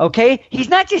 Okay? He's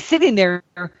not just sitting there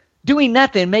doing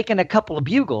nothing, making a couple of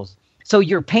bugles. So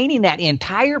you're painting that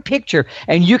entire picture,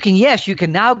 and you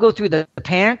can now go through the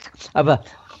pants of a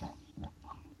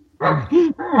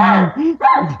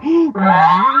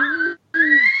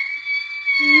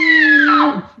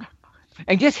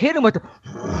and just hit him with the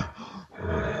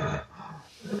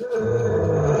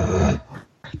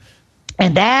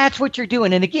and that's what you're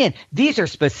doing. And again, these are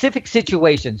specific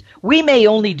situations. We may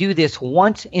only do this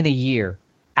once in a year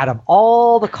out of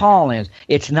all the call-ins.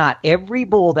 It's not every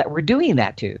bull that we're doing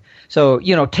that to. So,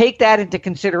 take that into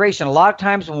consideration. A lot of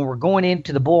times when we're going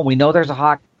into the bull and we know there's a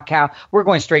hot cow, we're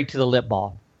going straight to the lip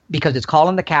ball because it's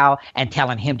calling the cow and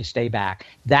telling him to stay back.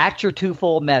 That's your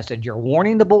twofold message. You're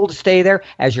warning the bull to stay there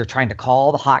as you're trying to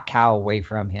call the hot cow away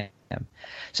from him.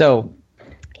 So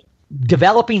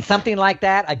developing something like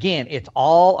that, again, it's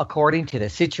all according to the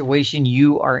situation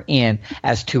you are in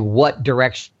as to what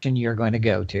direction you're going to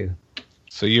go to.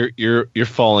 So you're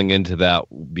falling into that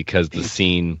because the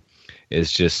scene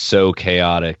is just so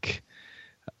chaotic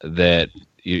that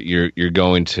you're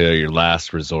going to your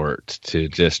last resort to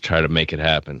just try to make it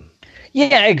happen.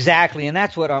 Yeah, exactly, and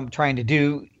that's what I'm trying to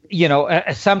do.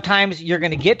 Sometimes you're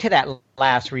going to get to that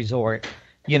last resort.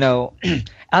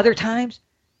 Other times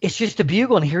it's just a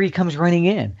bugle, and here he comes running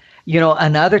in.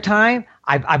 Another time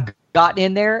I've gotten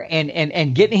in there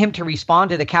and getting him to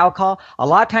respond to the cow call. A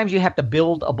lot of times you have to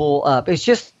build a bull up. It's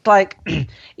just like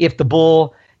if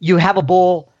you have a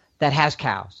bull that has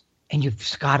cows and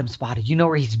you've got him spotted. You know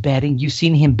where he's bedding. You've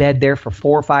seen him bed there for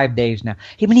 4 or 5 days now.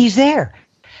 He's there,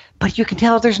 but you can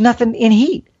tell there's nothing in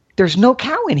heat. There's no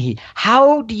cow in heat.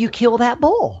 How do you kill that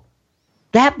bull?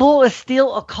 That bull is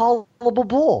still a callable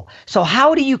bull. So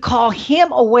how do you call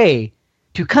him away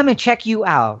to come and check you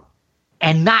out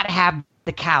and not have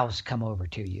the cows come over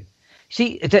to you?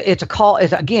 See, it's a call.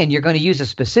 Again, you're going to use a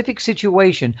specific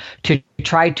situation to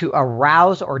try to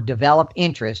arouse or develop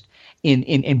interest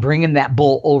in bringing that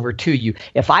bull over to you.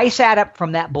 If I sat up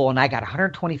from that bull and I got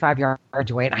 125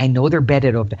 yards away and I know they're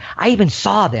bedded over there, I even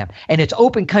saw them, and it's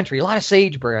open country, a lot of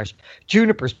sagebrush,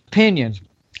 junipers, pinyons,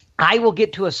 I will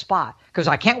get to a spot because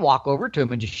I can't walk over to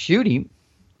him and just shoot him.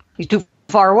 He's too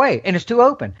far away and it's too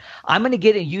open. I'm going to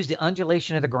get and use the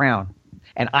undulation of the ground.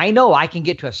 And I know I can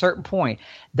get to a certain point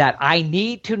that I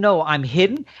need to know I'm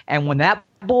hidden. And when that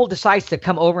bull decides to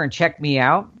come over and check me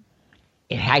out,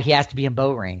 he has to be in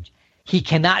bow range. He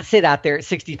cannot sit out there at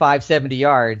 65, 70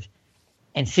 yards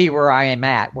and see where I am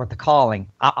at with the calling.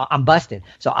 I'm busted.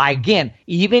 So again,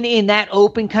 even in that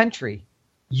open country,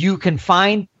 you can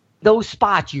find those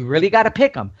spots. You really got to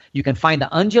pick them. You can find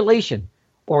the undulation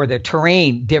or the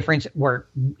terrain difference where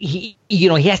he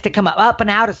has to come up and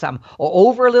out of something or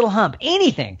over a little hump,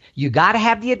 anything. You got to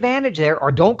have the advantage there,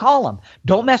 or don't call him.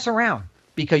 Don't mess around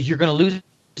because you're going to lose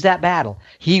that battle.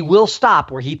 He will stop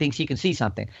where he thinks he can see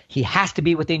something. He has to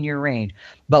be within your range.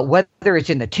 But whether it's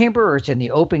in the timber or it's in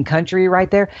the open country right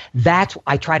there,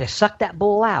 I try to suck that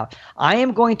bull out. I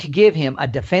am going to give him a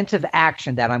defensive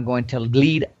action that I'm going to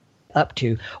lead up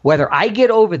to, whether I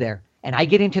get over there and I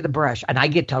get into the brush and I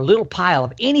get to a little pile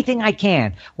of anything I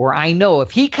can where I know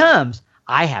if he comes,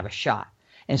 I have a shot.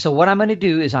 And so what I'm going to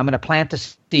do is I'm going to plant the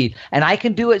seed, and I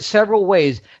can do it several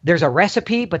ways. There's a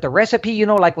recipe, but the recipe,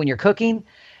 like when you're cooking,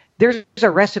 there's a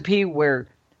recipe where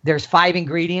there's 5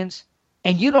 ingredients,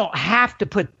 and you don't have to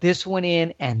put this one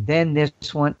in and then this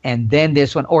one and then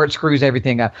this one, or it screws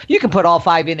everything up. You can put all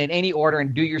 5 in any order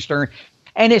and do your stirring,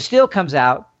 and it still comes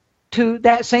out to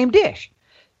that same dish.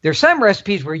 There's some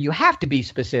recipes where you have to be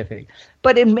specific,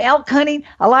 but in elk hunting,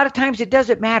 a lot of times it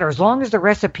doesn't matter as long as the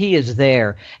recipe is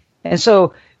there. And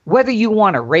so whether you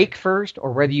want to rake first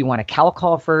or whether you want to cow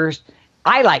call first,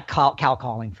 I like cow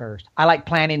calling first. I like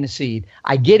planting the seed.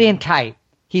 I get in tight.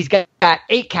 He's got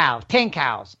 8 cows, 10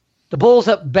 cows. The bull's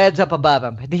beds up above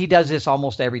him. He does this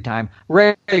almost every time.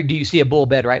 Rarely do you see a bull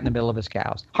bed right in the middle of his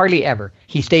cows. Hardly ever.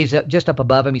 He stays up just up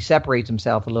above him. He separates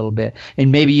himself a little bit.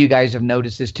 And maybe you guys have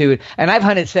noticed this too. And I've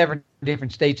hunted 7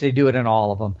 different states. They do it in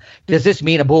all of them. Does this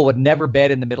mean a bull would never bed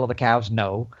in the middle of the cows?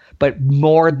 No. But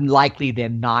more likely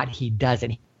than not, he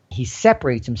doesn't. He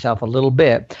separates himself a little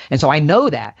bit. And so I know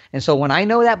that. And so when I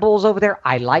know that bull's over there,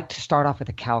 I like to start off with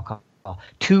a cow call.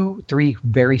 2, 3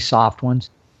 very soft ones.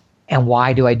 And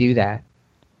why do I do that?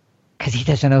 Because he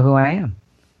doesn't know who I am.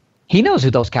 He knows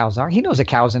who those cows are. He knows the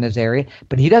cows in his area,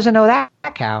 but he doesn't know that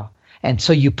cow. And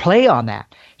so you play on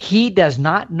that. He does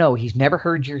not know. He's never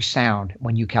heard your sound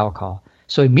when you cow call.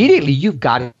 So immediately you've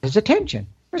got his attention.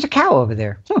 There's a cow over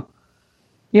there.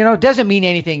 It doesn't mean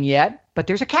anything yet, but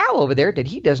there's a cow over there that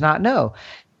he does not know.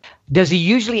 Does he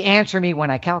usually answer me when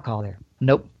I cow call there?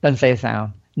 Nope. Doesn't say a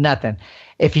sound. Nothing.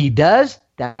 If he does,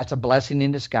 that's a blessing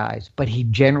in disguise, but he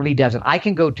generally doesn't. I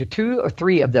can go to 2 or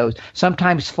 3 of those,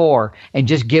 sometimes 4, and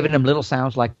just giving them little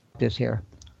sounds like this here.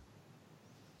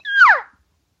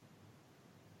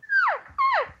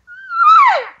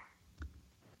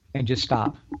 And just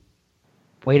stop.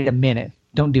 Wait a minute.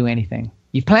 Don't do anything.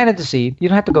 You've planted the seed. You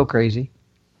don't have to go crazy.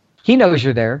 He knows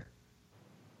you're there.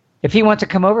 If he wants to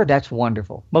come over, that's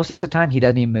wonderful. Most of the time, he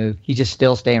doesn't even move. He's just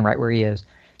still staying right where he is.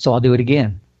 So I'll do it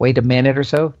again. Wait a minute or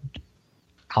so.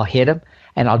 I'll hit him,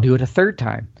 and I'll do it a 3rd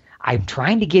time. I'm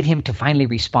trying to get him to finally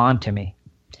respond to me.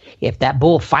 If that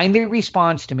bull finally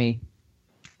responds to me,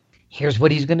 here's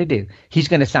what he's going to do. He's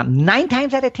going to sound 9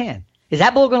 times out of 10. Is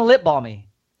that bull going to lip ball me?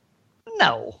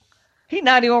 No. He's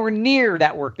not even near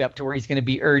that worked up to where he's going to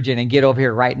be urgent and get over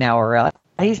here right now. Or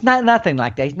he's not nothing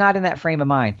like that. He's not in that frame of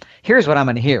mind. Here's what I'm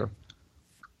going to hear.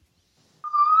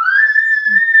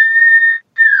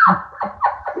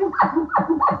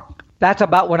 That's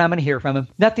about what I'm going to hear from him.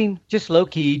 Nothing, just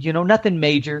low-keyed, nothing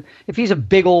major. If he's a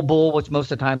big old bull, which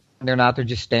most of the time they're not, they're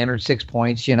just standard 6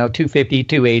 points, 250,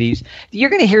 280s. You're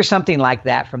going to hear something like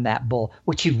that from that bull.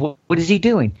 What is he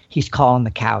doing? He's calling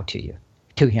the cow to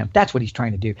him. That's what he's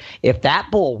trying to do. If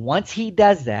that bull, once he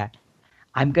does that,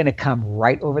 I'm going to come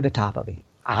right over the top of him.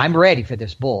 I'm ready for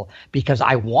this bull because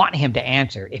I want him to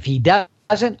answer. If he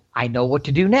doesn't, I know what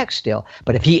to do next still.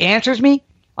 But if he answers me,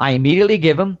 I immediately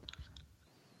give him.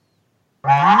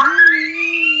 I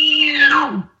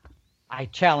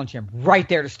challenge him right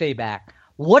there to stay back.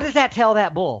 What does that tell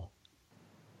that bull?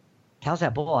 Tells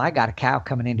that bull I got a cow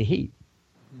coming into heat.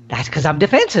 That's because I'm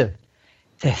defensive.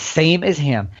 The same as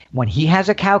him. When he has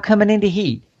a cow coming into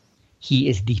heat, he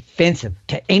is defensive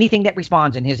to anything that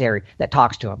responds in his area that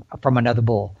talks to him from another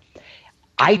bull.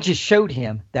 I just showed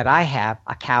him that I have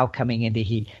a cow coming into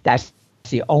heat. That's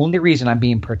the only reason I'm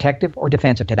being protective or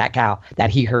defensive to that cow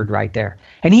that he heard right there.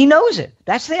 And he knows it.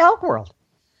 That's the elk world.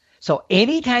 So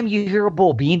anytime you hear a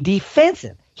bull being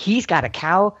defensive, he's got a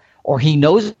cow or he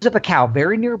knows of a cow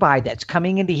very nearby that's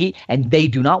coming into heat and they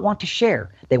do not want to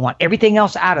share. They want everything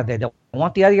else out of there. They don't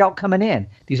want the other elk coming in,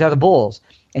 these other bulls.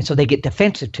 And so they get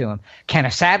defensive to him. Can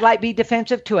a satellite be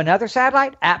defensive to another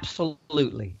satellite?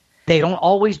 Absolutely. They don't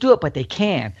always do it, but they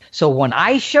can. So when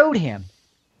I showed him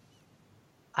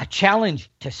a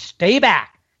challenge to stay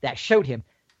back, that showed him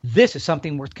this is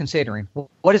something worth considering.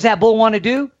 What does that bull want to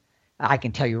do? I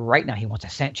can tell you right now, he wants to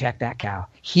scent check that cow.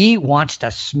 He wants to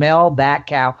smell that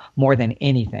cow more than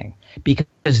anything because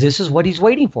this is what he's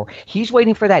waiting for. He's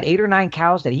waiting for that 8 or 9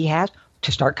 cows that he has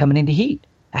to start coming into heat.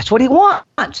 That's what he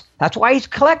wants. That's why he's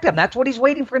collecting them. That's what he's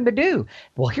waiting for him to do.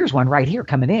 Well, here's one right here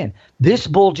coming in. This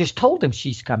bull just told him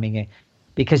she's coming in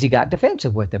because he got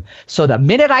defensive with him. So the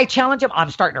minute I challenge him,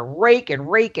 I'm starting to rake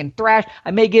and thrash.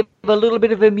 I may give a little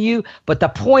bit of a mew, but the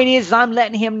point is I'm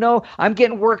letting him know I'm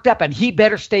getting worked up and he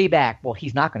better stay back. Well,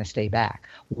 he's not going to stay back.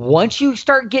 Once you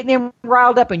start getting him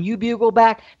riled up and you bugle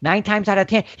back, 9 times out of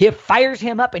 10, it fires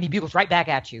him up and he bugles right back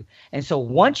at you. And so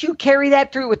once you carry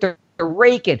that through with the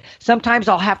raking, sometimes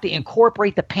I'll have to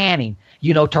incorporate the panning,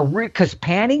 because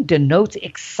panning denotes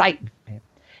excitement.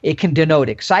 It can denote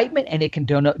excitement and it can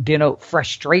denote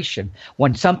frustration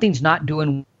when something's not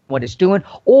doing what it's doing,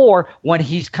 or when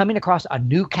he's coming across a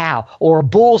new cow or a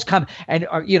bull's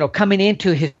coming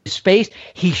into his space,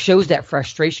 he shows that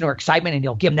frustration or excitement and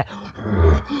he'll give him that.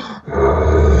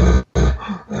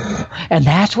 And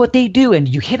that's what they do. And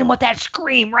you hit him with that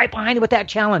scream right behind him with that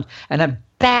challenge. And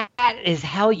that is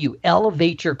how you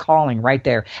elevate your calling right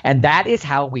there. And that is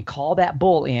how we call that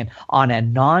bull in on a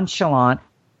nonchalant.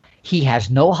 He has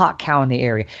no hot cow in the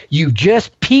area. You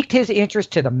just piqued his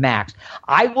interest to the max.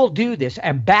 I will do this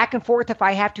and back and forth if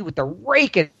I have to with the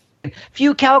rake and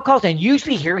few cow calls. And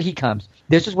usually here he comes.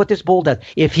 This is what this bull does.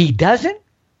 If he doesn't,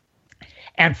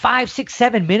 And 5, 6,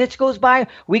 7 minutes goes by.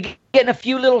 We getting a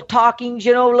few little talkings,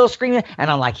 a little screaming. And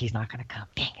I'm like, he's not going to come.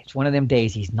 Dang it. It's one of them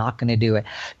days. He's not going to do it.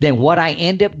 Then what I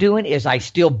end up doing is I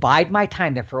still bide my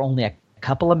time there for only a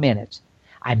couple of minutes.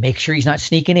 I make sure he's not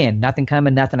sneaking in. Nothing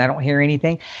coming, nothing. I don't hear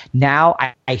anything. Now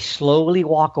I slowly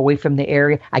walk away from the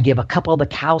area. I give a couple of the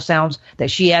cow sounds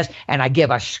that she has, and I give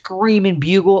a screaming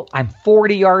bugle. I'm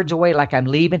 40 yards away like I'm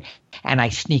leaving, and I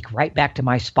sneak right back to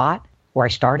my spot where I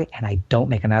started, and I don't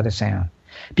make another sound.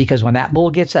 Because when that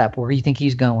bull gets up, where do you think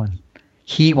he's going?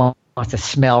 He wants to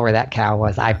smell where that cow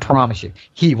was. I promise you.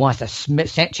 He wants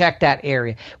to check that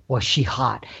area. Was she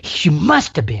hot? She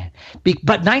must have been.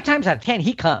 But 9 times out of 10,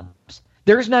 he comes.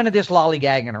 There's none of this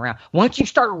lollygagging around. Once you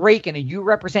start raking and you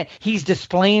represent, he's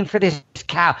displaying for this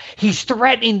cow. He's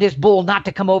threatening this bull not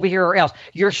to come over here or else.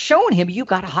 You're showing him you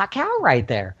got a hot cow right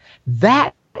there.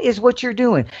 That is what you're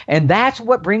doing. And that's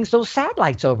what brings those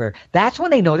satellites over. That's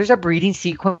when they know there's a breeding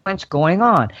sequence going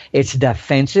on. It's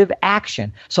defensive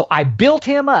action. So I built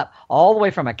him up all the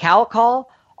way from a cow call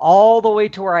all the way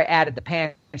to where I added the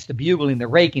pants, the bugling, the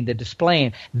raking, the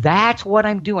displaying. That's what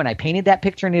I'm doing. I painted that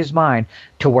picture in his mind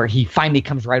to where he finally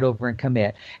comes right over and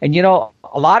commit. And a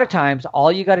lot of times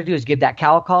all you got to do is give that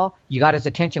cow call. You got his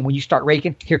attention. When you start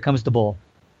raking, here comes the bull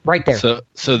right there. So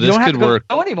you this don't could have to work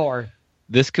go anymore.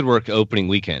 This could work opening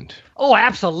weekend. Oh,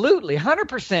 absolutely.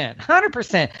 100%.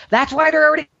 100%. That's why they're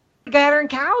already gathering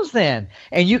cows then.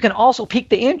 And you can also pique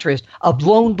the interest of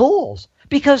lone bulls.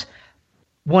 Because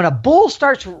when a bull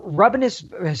starts rubbing his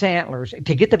antlers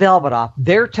to get the velvet off,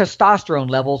 their testosterone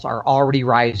levels are already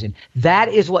rising. That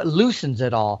is what loosens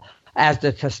it all. As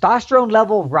the testosterone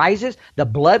level rises, the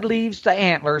blood leaves the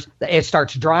antlers. It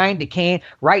starts drying, decaying.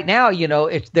 Right now,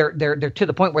 they're to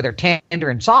the point where they're tender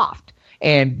and soft.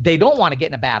 And they don't want to get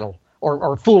in a battle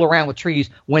or fool around with trees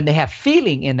when they have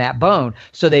feeling in that bone.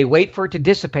 So they wait for it to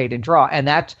dissipate and draw. And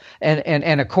that's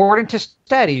and according to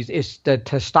studies, it's the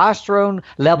testosterone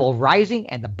level rising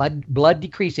and the blood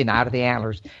decreasing out of the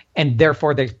antlers. And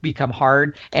therefore they become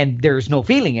hard and there's no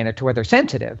feeling in it to where they're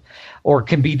sensitive or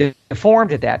can be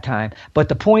deformed at that time. But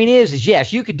the point is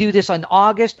yes, you could do this in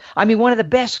August. I mean, one of the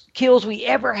best kills we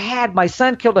ever had. My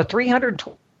son killed a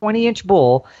 320-inch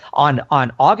bull on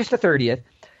August the 30th.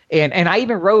 And I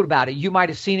even wrote about it. You might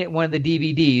have seen it in one of the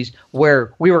DVDs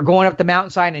where we were going up the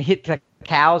mountainside and hit the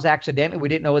cows accidentally. We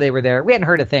didn't know they were there. We hadn't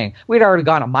heard a thing. We'd already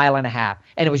gone 1.5 miles,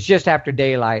 and it was just after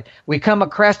daylight. We come a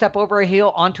crest up over a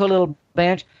hill onto a little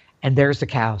bench, and there's the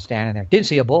cow standing there. Didn't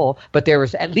see a bull, but there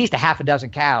was at least a half a dozen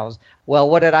cows. Well,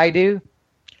 what did I do?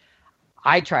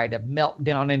 I tried to melt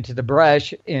down into the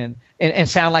brush and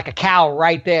sound like a cow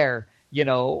right there.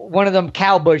 One of them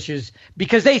cow bushes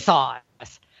because they saw it.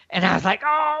 And I was like,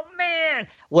 oh, man.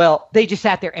 Well, they just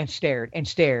sat there and stared and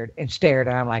stared and stared.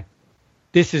 And I'm like,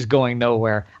 this is going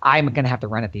nowhere. I'm going to have to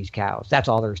run at these cows. That's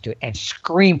all there is to it. And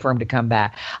scream for them to come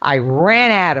back. I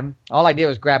ran at them. All I did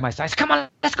was grab my sides. Come on,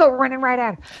 let's go. Running right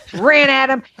at them. Ran at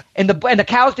them. And the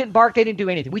cows didn't bark. They didn't do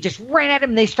anything. We just ran at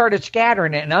them and they started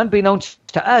scattering it. And unbeknownst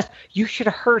to us, you should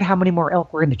have heard how many more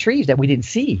elk were in the trees that we didn't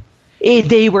see.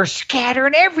 They were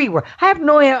scattering everywhere. I have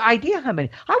no idea how many.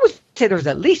 I would say there's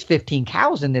at least 15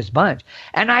 cows in this bunch.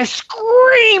 And I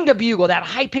screamed a bugle, that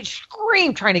high-pitched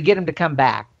scream, trying to get him to come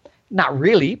back. Not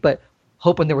really, but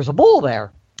hoping there was a bull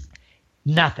there.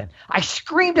 Nothing. I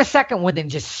screamed a second one, then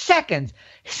just seconds.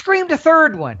 Screamed a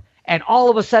third one. And all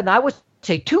of a sudden, I would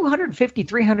say 250,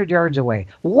 300 yards away,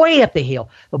 way up the hill,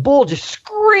 the bull just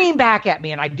screamed back at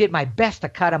me, and I did my best to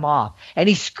cut him off. And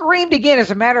he screamed again. As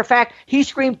a matter of fact, he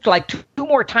screamed like two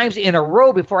more times in a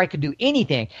row before I could do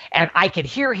anything. And I could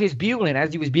hear his bugling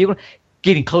as he was bugling,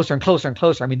 getting closer and closer and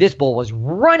closer. I mean, this bull was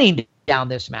running down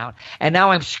this mountain. And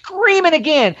now I'm screaming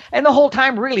again. And the whole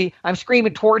time, really, I'm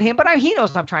screaming toward him. But he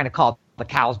knows I'm trying to call the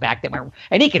cows back.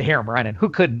 And he could hear them running. Who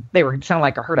couldn't? They were sounding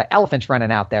like a herd of elephants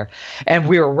running out there. And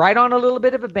we were right on a little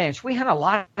bit of a bench. We had a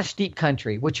lot of steep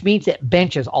country, which means it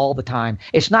benches all the time.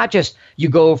 It's not just you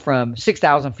go from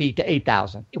 6,000 feet to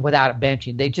 8,000 without it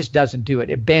benching. They just doesn't do it.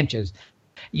 It benches.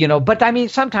 But I mean,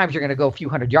 sometimes you're going to go a few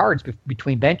hundred yards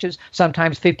between benches,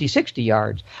 sometimes 50, 60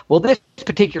 yards. Well, this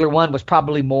particular one was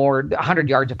probably more 100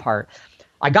 yards apart.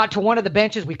 I got to one of the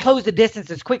benches. We closed the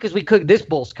distance as quick as we could. This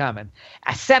bull's coming.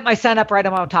 I set my son up right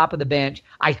on top of the bench.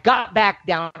 I got back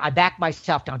down. I backed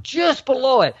myself down just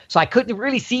below it. So I couldn't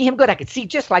really see him good. I could see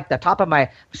just like the top of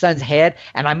my son's head.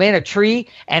 And I'm in a tree,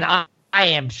 and I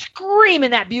am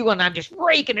screaming that bugle, and I'm just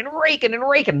raking and raking and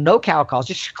raking. No cow calls,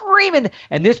 just screaming.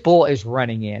 And this bull is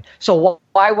running in. So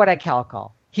why would I cow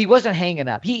call? He wasn't hanging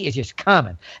up. He is just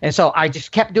coming. And so I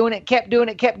just kept doing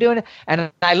it.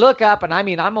 And I look up, and I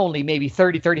mean, I'm only maybe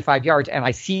 30, 35 yards, and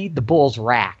I see the bull's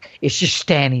rack. It's just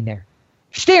standing there.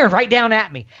 staring right down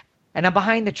at me. And I'm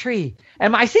behind the tree.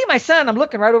 And I see my son. I'm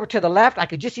looking right over to the left. I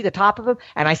could just see the top of him.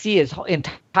 And I see his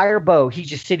entire bow. He's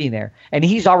just sitting there. And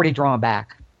he's already drawn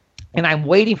back. And I'm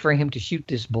waiting for him to shoot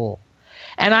this bull.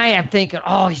 And I am thinking,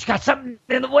 oh, he's got something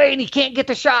in the way and he can't get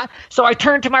the shot. So I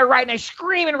turn to my right and I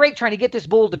scream and rake trying to get this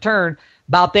bull to turn.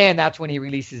 About then, that's when he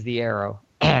releases the arrow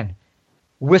and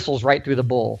whistles right through the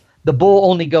bull. The bull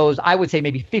only goes, I would say,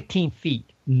 maybe 15 feet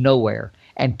nowhere.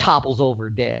 And topples over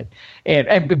dead.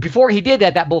 And before he did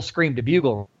that, that bull screamed a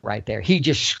bugle right there. He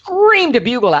just screamed a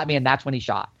bugle at me, and that's when he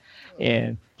shot.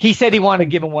 And he said he wanted to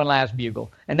give him one last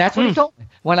bugle. And that's what he told me.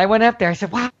 When I went up there, I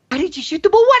said, why did you shoot the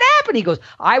bull? What happened? He goes,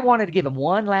 I wanted to give him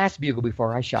one last bugle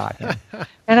before I shot him.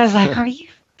 And I was like, are you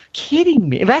kidding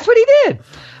me? And that's what he did.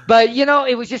 But,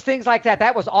 it was just things like that.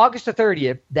 That was August the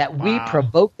 30th that we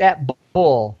provoked that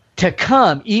bull to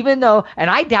come, even though, and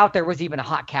I doubt there was even a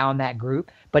hot cow in that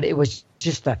group, but it was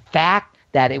just the fact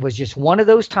that it was just one of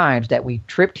those times that we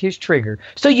tripped his trigger.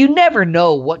 So you never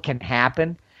know what can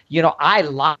happen. I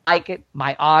like it.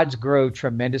 My odds grow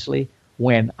tremendously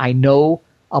when I know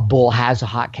a bull has a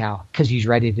hot cow because he's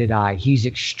ready to die. He's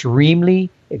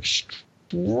extremely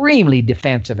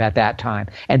defensive at that time.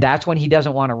 And that's when he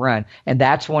doesn't want to run. And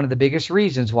that's one of the biggest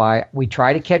reasons why we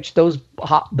try to catch those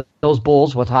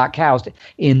bulls with hot cows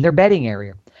in their bedding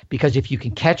area. Because if you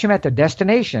can catch them at their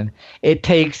destination, it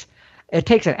takes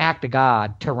an act of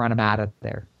God to run them out of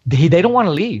there. They don't want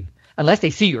to leave unless they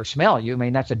see you or smell you. I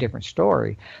mean, that's a different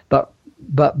story. But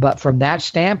from that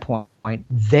standpoint,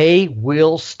 they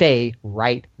will stay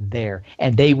right there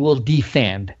and they will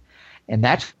defend. And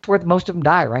that's where most of them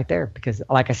die right there. Because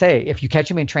like I say, if you catch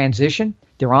them in transition,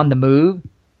 they're on the move.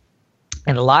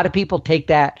 And a lot of people take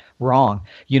that wrong.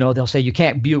 They'll say you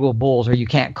can't bugle bulls or you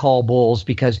can't call bulls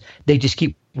because they just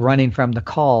keep running from the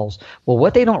calls. Well,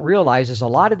 what they don't realize is a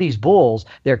lot of these bulls,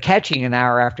 they're catching an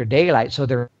hour after daylight, so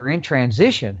they're in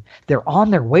transition. They're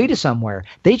on their way to somewhere.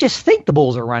 They just think the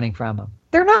bulls are running from them.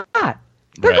 They're not.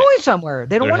 They're going somewhere.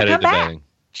 They don't want to come back. Bedding.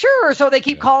 Sure, so they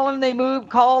keep calling, they move,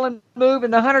 call and move,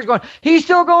 and the hunter's going, he's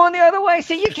still going the other way.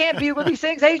 See, you can't bugle these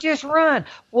things. They just run.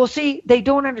 Well, see, they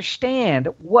don't understand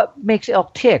what makes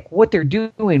elk tick, what they're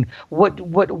doing,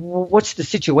 what's the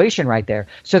situation right there.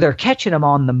 So they're catching them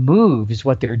on the move is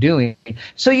what they're doing.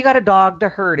 So you got to dog the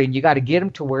herd, and you got to get them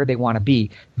to where they want to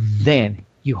be. Then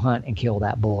you hunt and kill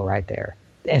that bull right there.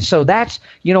 And so that's,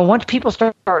 once people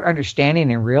start understanding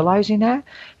and realizing that,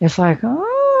 it's like,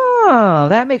 oh,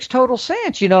 that makes total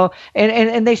sense,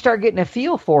 and they start getting a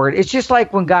feel for it. It's just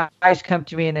like when guys come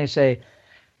to me and they say,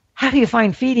 how do you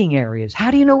find feeding areas?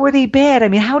 How do you know where they bed? I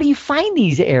mean, how do you find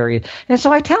these areas? And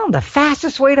so I tell them the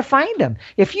fastest way to find them.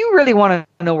 If you really want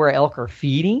to know where elk are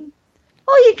feeding,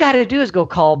 all you got to do is go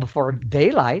call before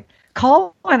daylight.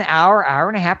 Call an hour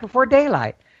and a half before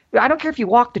daylight. I don't care if you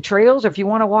walk the trails or if you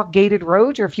want to walk gated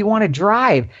roads or if you want to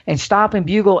drive and stop and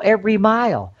bugle every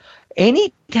mile.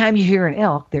 Anytime you hear an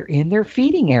elk, they're in their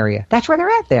feeding area. That's where they're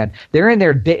at then. They're in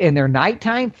their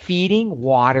nighttime feeding,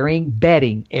 watering,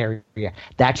 bedding area.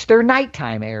 That's their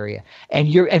nighttime area.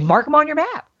 And mark them on your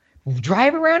map.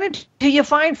 Drive around until you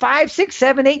find 5, 6,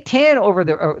 7, 8, 10 over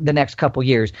the next couple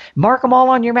years. Mark them all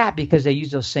on your map because they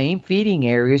use those same feeding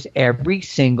areas every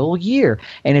single year.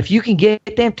 And if you can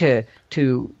get them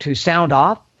to sound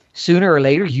off, sooner or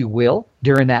later you will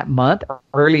during that month,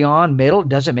 early on, middle,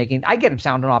 doesn't make any. I get them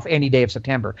sounding off any day of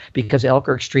September because elk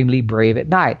are extremely brave at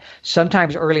night.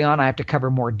 Sometimes early on I have to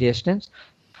cover more distance.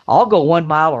 I'll go 1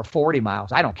 mile or 40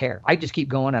 miles. I don't care. I just keep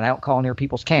going and I don't call near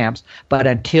people's camps. But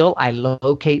until I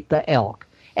locate the elk.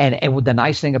 And the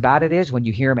nice thing about it is when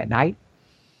you hear them at night,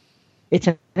 it's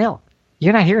an elk.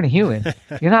 You're not hearing a human.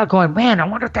 You're not going, man, I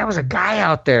wonder if that was a guy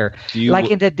out there. Like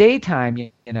in the daytime,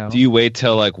 Do you wait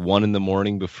till like 1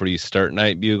 a.m. before you start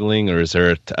night bugling, or is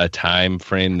there a time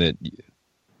frame that?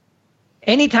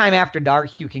 Anytime after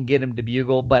dark, you can get them to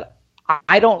bugle, but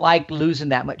I don't like losing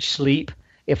that much sleep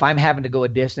if I'm having to go a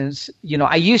distance.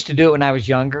 I used to do it when I was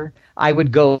younger. I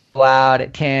would go out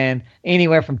at 10,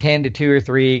 anywhere from 10 to 2 or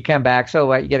 3, come back. So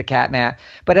what? You get a cat nap.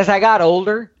 But as I got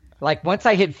older, like once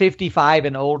I hit 55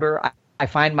 and older, I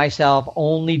find myself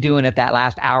only doing it that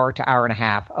last hour to hour and a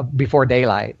half before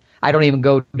daylight. I don't even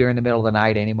go during the middle of the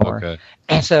night anymore. Okay.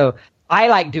 And so I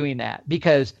like doing that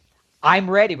because I'm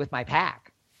ready with my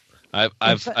pack.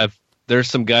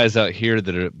 There's some guys out here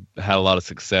that have had a lot of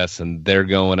success, and they're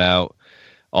going out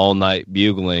all night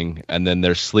bugling, and then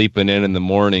they're sleeping in the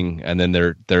morning, and then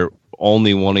they're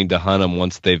only wanting to hunt them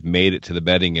once they've made it to the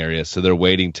bedding area. So they're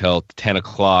waiting till 10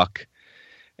 o'clock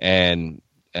and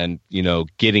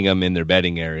getting them in their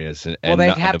bedding areas. They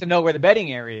have to know where the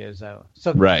bedding area is, though.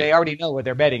 So They already know where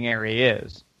their bedding area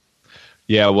is.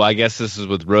 Yeah, well, I guess this is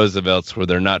with Roosevelt's where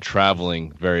they're not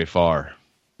traveling very far.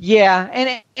 Yeah,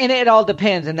 and it all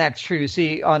depends, and that's true.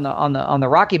 See, on the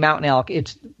Rocky Mountain elk,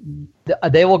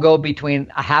 they will go between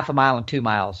a half a mile and 2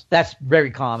 miles. That's very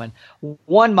common.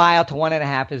 1 mile to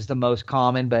 1.5 is the most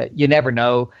common, but you never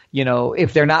know. You know,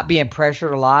 if they're not being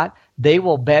pressured a lot, they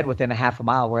will bed within a half a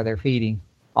mile where they're feeding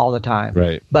all the time.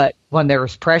 Right. But when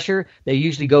there's pressure, they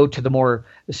usually go to the more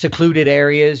secluded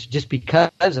areas just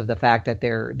because of the fact that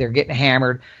they're getting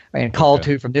hammered and called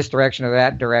to from this direction or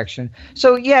that direction.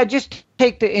 So yeah, just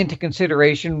take into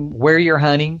consideration where you're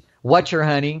hunting, what you're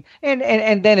hunting,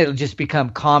 and then it'll just become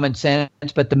common sense.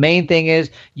 But the main thing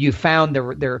is you found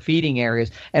their feeding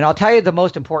areas. And I'll tell you the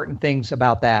most important things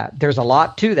about that. There's a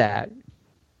lot to that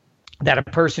a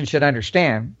person should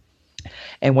understand.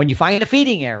 And when you find the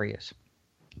feeding areas,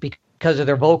 because of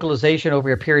their vocalization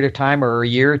over a period of time or a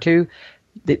year or two,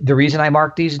 the reason I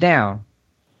mark these down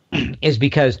is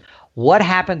because what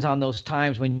happens on those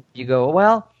times when you go,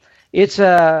 well, it's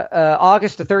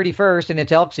August the 31st and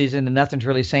it's elk season and nothing's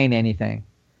really saying anything.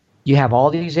 You have all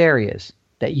these areas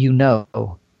that you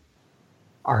know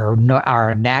are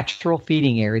a natural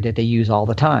feeding area that they use all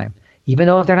the time. Even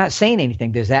though if they're not saying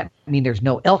anything, does that mean there's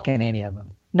no elk in any of them?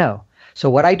 No. So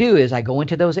what I do is I go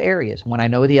into those areas when I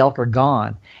know the elk are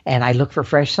gone, and I look for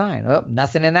fresh sign. Oh,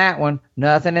 nothing in that one.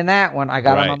 Nothing in that one. I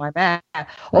got them on my map.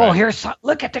 Oh,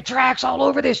 look at the tracks all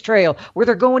over this trail where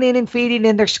they're going in and feeding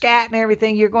and they're scatting and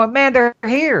everything. You're going, man, they're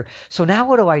here. So now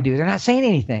what do? They're not saying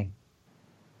anything.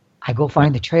 I go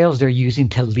find the trails they're using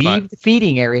to leave the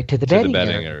feeding area to the bedding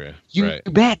area. You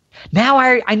bet. Now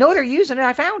I know they're using it.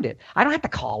 I found it. I don't have to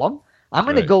call them. I'm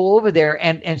going to go over there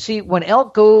and see when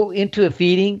elk go into a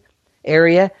feeding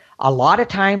area, a lot of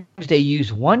times they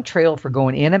use one trail for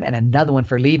going in them and another one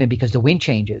for leaving because the wind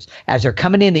changes. As they're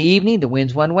coming in the evening, the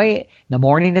wind's one way. In the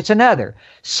morning, it's another.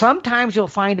 Sometimes you'll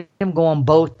find them going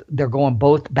both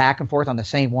back and forth on the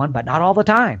same one, but not all the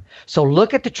time. So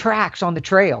look at the tracks on the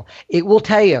trail. It will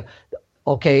tell you,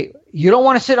 okay, you don't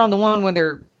want to sit on the one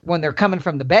when they're coming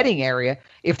from the bedding area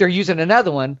if they're using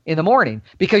another one in the morning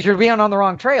because you're being on the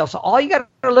wrong trail. So all you got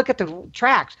to look at the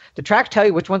tracks. The tracks tell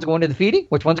you which one's going to the feeding,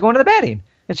 which one's going to the bedding.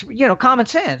 It's, common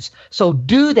sense. So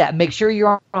do that. Make sure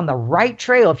you're on the right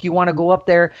trail if you want to go up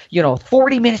there,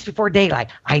 40 minutes before daylight.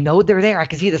 I know they're there. I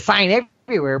can see the sign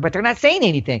everywhere, but they're not saying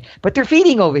anything. But they're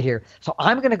feeding over here. So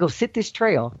I'm going to go sit this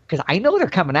trail because I know they're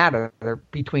coming out of there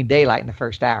between daylight and the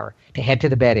first hour to head to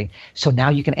the bedding. So now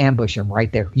you can ambush them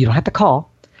right there. You don't have to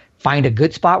call. Find a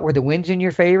good spot where the wind's in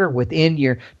your favor within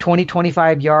your 20,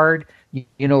 25 yard,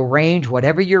 range,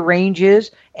 whatever your range is,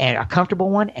 and a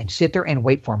comfortable one, and sit there and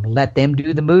wait for them. Let them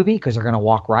do the movie because they're going to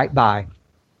walk right by.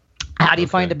 How do you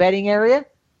find the bedding area?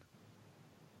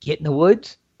 Get in the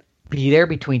woods. Be there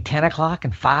between 10 o'clock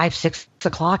and 5, 6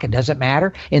 o'clock. It doesn't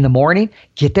matter. In the morning,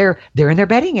 get there. They're in their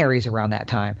bedding areas around that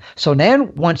time. So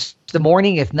then once the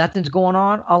morning, if nothing's going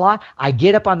on a lot, I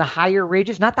get up on the higher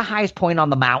ridges, not the highest point on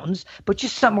the mountains, but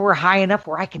just somewhere high enough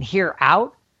where I can hear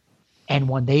out. And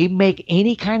when they make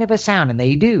any kind of a sound, and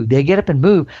they do, they get up and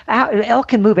move. Elk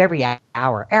can move every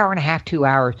hour and a half, 2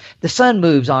 hours. The sun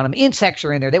moves on them. Insects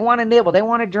are in there. They want to nibble. They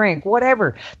want to drink,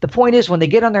 whatever. The point is when they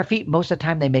get on their feet, most of the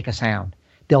time they make a sound.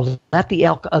 They'll let the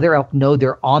other elk know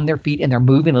they're on their feet and they're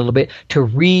moving a little bit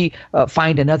to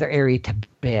find another area to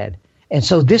bed. And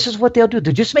so this is what they'll do.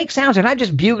 They'll just make sounds. They're not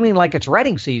just bugling like it's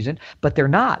rutting season, but they're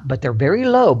not. But they're very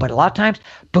low. But a lot of times,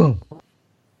 boom,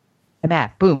 and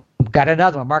that, boom, got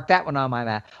another one. Mark that one on my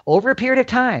map. Over a period of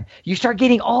time, you start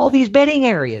getting all these bedding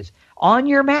areas on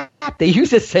your map. They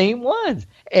use the same ones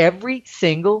every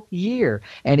single year.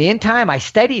 And in time, I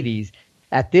study these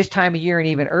at this time of year and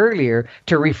even earlier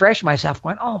to refresh myself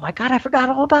going, oh my God, I forgot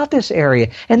all about this area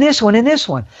and this one and this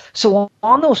one. So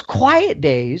on those quiet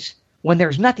days when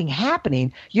there's nothing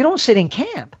happening, you don't sit in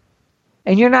camp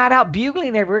and you're not out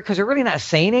bugling everywhere because they're really not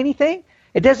saying anything.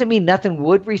 It doesn't mean nothing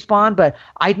would respond, but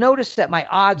I noticed that my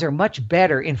odds are much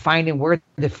better in finding where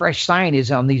the fresh sign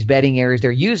is on these bedding areas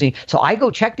they're using. So I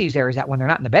go check these areas out when they're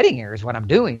not in the bedding areas, what I'm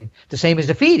doing. The same as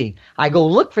the feeding. I go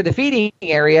look for the feeding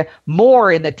area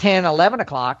more in the 10, 11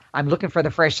 o'clock. I'm looking for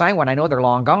the fresh sign when I know they're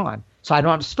long gone. So I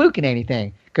don't have spooking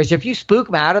anything. Because if you spook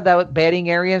them out of the bedding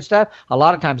area and stuff, a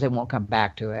lot of times they won't come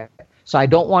back to it. So I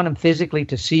don't want them physically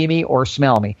to see me or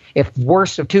smell me. If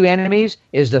worst of two enemies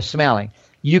is the smelling.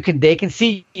 They can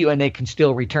see you and they can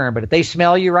still return. But if they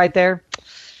smell you right there,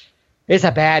 it's a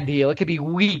bad deal. It could be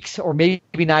weeks or maybe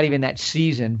not even that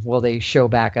season will they show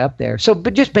back up there. So,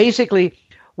 but just basically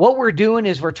what we're doing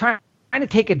is we're trying to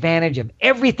take advantage of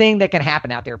everything that can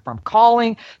happen out there, from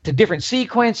calling to different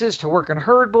sequences to working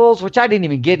herd bulls, which I didn't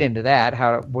even get into that,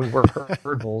 how we work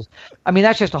herd bulls. I mean,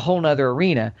 that's just a whole nother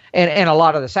arena. And a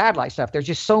lot of the satellite stuff, there's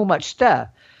just so much stuff.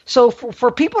 So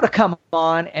for people to come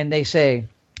on and they say,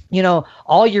 you know,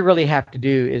 all you really have to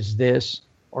do is this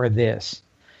or this.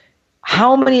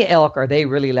 How many elk are they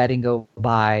really letting go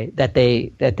by that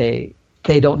they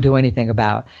don't do anything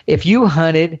about? If you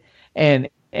hunted and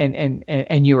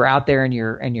you were out there and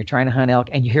you're trying to hunt elk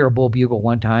and you hear a bull bugle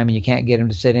one time and you can't get him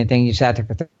to sit anything, you sat there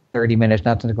for 30 minutes,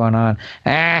 nothing's going on.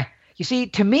 You see,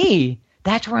 to me,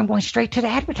 that's where I'm going straight to the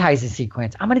advertising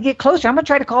sequence. I'm going to get closer. I'm going to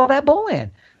try to call that bull in.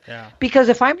 Yeah. Because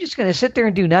if I'm just going to sit there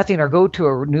and do nothing or go to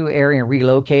a new area and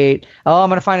relocate, I'm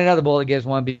going to find another bull that gives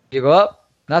one bugle up.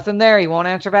 Nothing there. He won't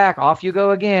answer back. Off you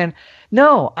go again.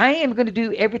 No, I am going to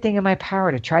do everything in my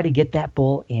power to try to get that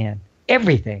bull in.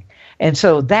 Everything. And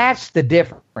so that's the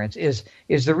difference, is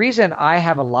the reason I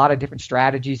have a lot of different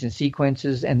strategies and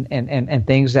sequences and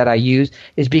things that I use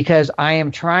is because I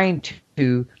am trying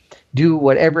to do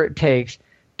whatever it takes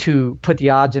to put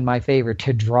the odds in my favor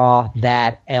to draw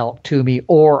that elk to me,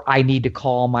 or I need to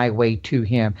call my way to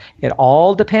him. It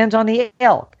all depends on the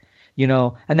elk. You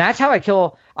know, and that's how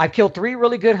I've killed 3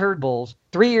 really good herd bulls.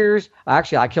 3 years.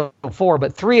 Actually, I killed 4,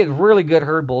 but 3 really good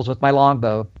herd bulls with my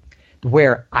longbow,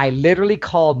 where I literally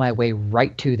called my way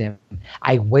right to them.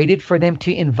 I waited for them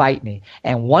to invite me.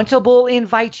 And once a bull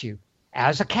invites you,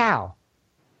 as a cow,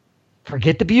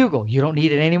 forget the bugle. You don't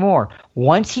need it anymore.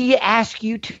 Once he asks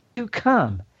you to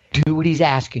come, do what he's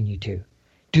asking you to.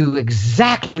 Do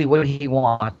exactly what he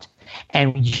wants.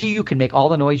 And you can make all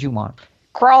the noise you want.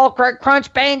 Crawl,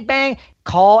 crunch, bang, bang.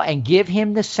 Call and give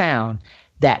him the sound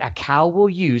that a cow will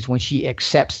use when she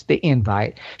accepts the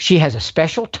invite. She has a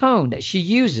special tone that she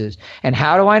uses. And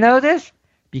how do I know this?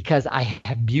 Because I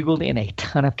have bugled in a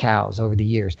ton of cows over the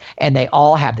years, and they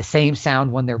all have the same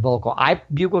sound when they're vocal. I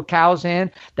bugled cows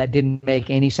in that didn't make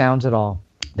any sounds at all.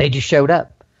 They just showed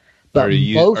up. But are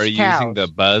you cows, using the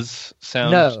buzz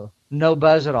sound? No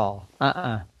buzz at all.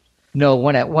 No,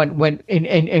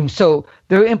 and so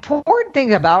the important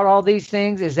thing about all these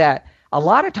things is that a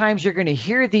lot of times you're going to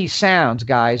hear these sounds,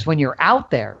 guys, when you're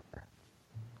out there,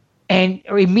 and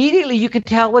immediately you can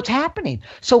tell what's happening.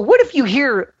 So what if you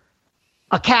hear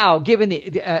a cow giving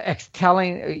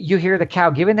you hear the cow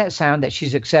giving that sound that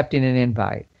she's accepting an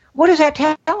invite? What is that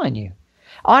telling you?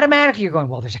 Automatically you're going,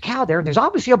 well, there's a cow there. There's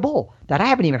obviously a bull that I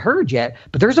haven't even heard yet,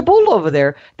 but there's a bull over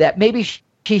there that maybe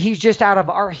he's just out of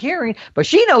our hearing, but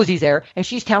she knows he's there, and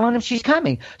she's telling him she's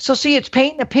coming. So see, it's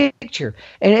painting a picture.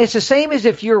 And it's the same as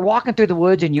if you're walking through the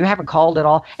woods and you haven't called at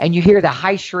all, and you hear the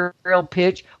high shrill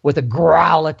pitch with a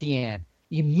growl at the end.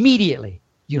 Immediately,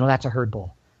 you know that's a herd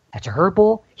bull. That's a herd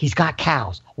bull. He's got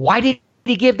cows. Why did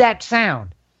he give that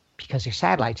sound? Because there's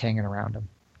satellites hanging around him.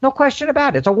 No question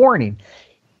about it. It's a warning.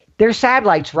 There's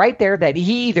satellites right there that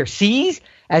he either sees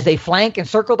as they flank and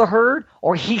circle the herd,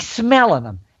 or he's smelling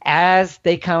them as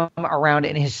they come around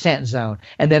in his scent zone.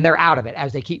 And then they're out of it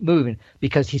as they keep moving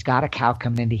because he's got a cow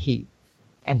coming into heat.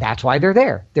 And that's why they're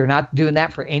there. They're not doing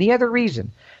that for any other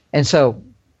reason. And so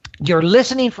you're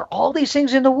listening for all these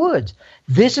things in the woods.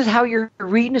 This is how you're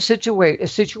reading a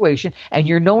situation, and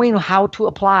you're knowing how to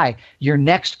apply your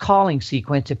next calling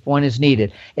sequence if one is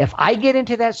needed. If I get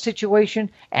into that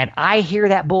situation and I hear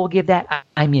that bull give that,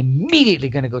 I'm immediately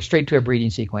going to go straight to a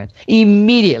breeding sequence.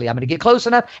 Immediately. I'm going to get close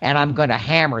enough, and I'm going to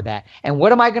hammer that. And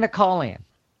what am I going to call in?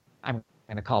 I'm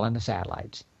going to call in the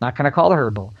satellites. Not going to call the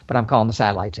herd bull, but I'm calling the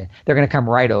satellites in. They're going to come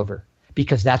right over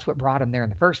because that's what brought them there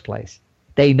in the first place.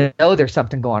 They know there's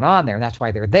something going on there, and that's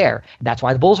why they're there. And that's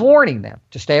why the bull's warning them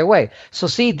to stay away. So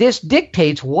see, this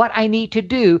dictates what I need to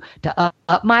do to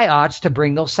up my odds to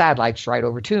bring those satellites right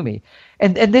over to me.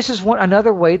 And this is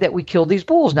another way that we kill these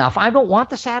bulls. Now, if I don't want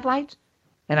the satellites,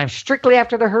 and I'm strictly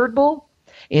after the herd bull,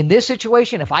 in this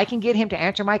situation, if I can get him to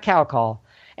answer my cow call,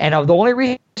 and the only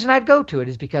reason I'd go to it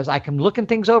is because I can looking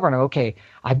things over and okay,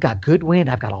 I've got good wind,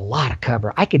 I've got a lot of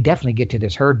cover. I could definitely get to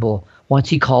this herd bull once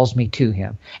he calls me to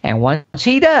him. And once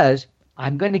he does,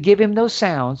 I'm going to give him those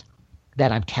sounds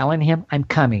that I'm telling him I'm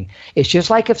coming. It's just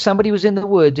like if somebody was in the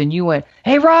woods and you went,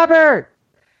 "Hey, Robert!"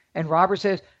 And Robert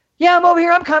says, "Yeah, I'm over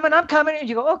here, I'm coming. And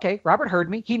you go, "Okay, Robert heard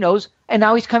me, he knows, and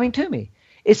now he's coming to me."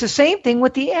 It's the same thing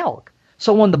with the elk.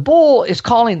 So when the bull is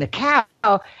calling the cow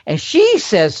and she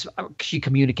says, she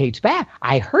communicates back,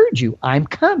 "I heard you, I'm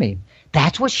coming."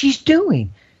 That's what she's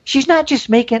doing. She's not just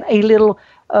making a little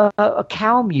a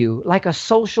cow mew, like a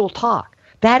social talk.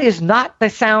 That is not the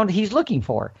sound he's looking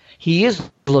for. He is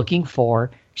looking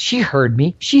for She heard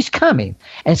me. She's coming.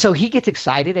 And so he gets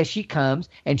excited as she comes,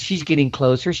 and she's getting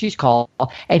closer. She's called,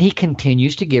 and he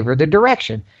continues to give her the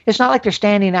direction. It's not like they're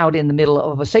standing out in the middle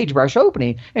of a sagebrush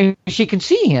opening, and she can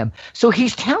see him. So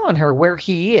he's telling her where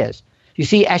he is. You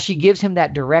see, as she gives him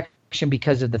that direction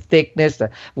because of the thickness, the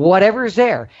whatever's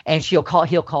there, and he'll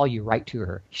call you right to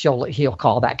her. He'll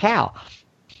call that cow.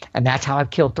 And that's how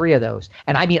I've killed 3 of those.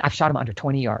 And I mean, I've shot them under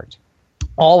 20 yards,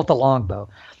 all with the longbow.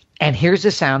 And here's the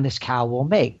sound this cow will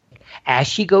make. As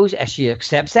she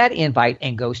accepts that invite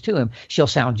and goes to him, she'll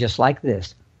sound just like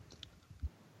this.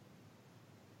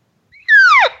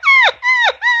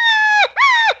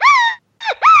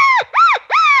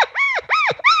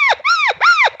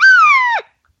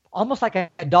 Almost like a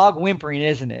dog whimpering,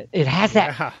 isn't it? It has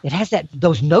that. Yeah. It has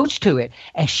those notes to it,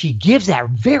 and she gives that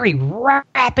very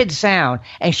rapid sound,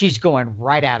 and she's going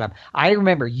right at him. I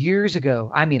remember years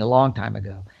ago, I mean a long time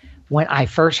ago, when I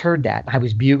first heard that. I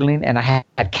was bugling, and I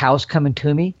had cows coming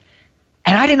to me,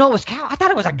 and I didn't know it was cow. I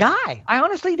thought it was a guy. I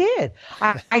honestly did.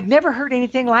 I'd never heard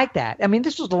anything like that. I mean,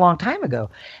 this was a long time ago,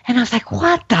 and I was like,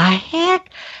 "What the heck?"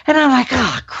 And I'm like,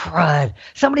 "Oh, crud!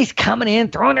 Somebody's coming in,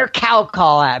 throwing their cow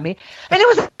call at me," and it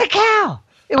was a cow.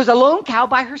 It was a lone cow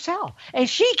by herself, and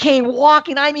she came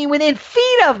walking. I mean, within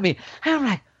feet of me, and I'm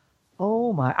like,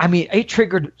 "Oh my!" I mean, it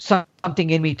triggered something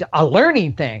in me, a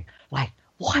learning thing, like.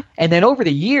 What? And then over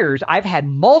the years, I've had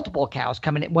multiple cows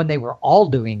coming in when they were all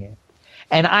doing it.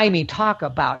 And I mean, talk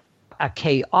about a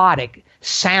chaotic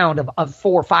sound of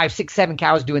 4, 5, 6, 7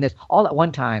 cows doing this all at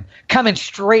one time, coming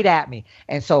straight at me.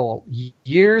 And so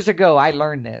years ago, I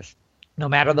learned this, no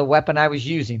matter the weapon I was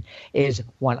using, is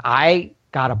when I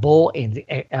got a bull and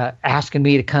asking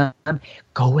me to come,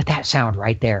 go with that sound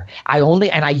right there. I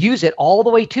use it all the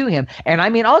way to him. And I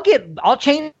mean, I'll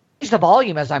change the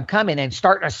volume as I'm coming and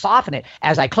start to soften it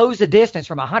as I close the distance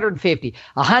from 150,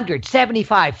 100,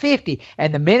 75, 50.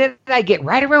 And the minute I get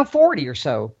right around 40 or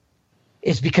so,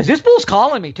 is because this bull's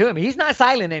calling me to him. He's not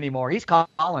silent anymore. He's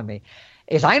calling me.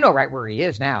 Is I know right where he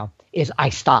is now. Is I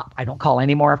stop. I don't call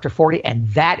anymore after 40. And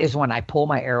that is when I pull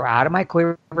my arrow out of my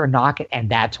quiver, knock it, and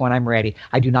that's when I'm ready.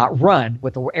 I do not run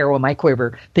with the arrow in my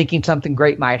quiver thinking something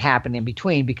great might happen in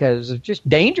between because it's just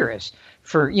dangerous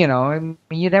for, you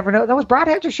never know. Those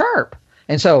broadheads are sharp.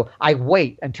 And so I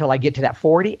wait until I get to that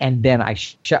 40, and then I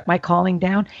shut my calling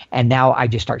down, and now I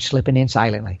just start slipping in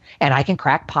silently. And I can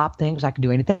crack, pop things. I can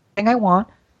do anything I want.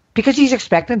 Because he's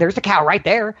expecting, there's the cow right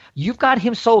there. You've got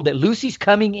him sold that Lucy's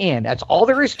coming in. That's all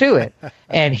there is to it.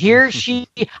 And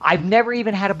I've never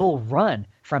even had a bull run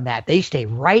from that. They stay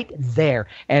right there.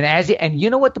 And you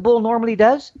know what the bull normally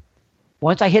does?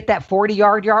 Once I hit that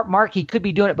 40-yard mark, he could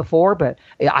be doing it before, but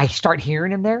I start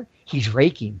hearing him there. He's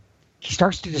raking. He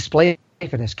starts to display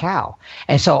for this cow.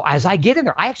 And so as I get in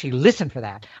there, I actually listen for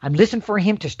that. I'm listening for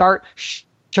him to start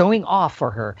showing off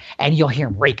for her, and you'll hear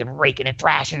him raking and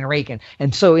thrashing and raking.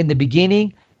 And so in the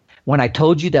beginning, when I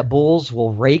told you that bulls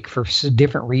will rake for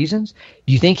different reasons,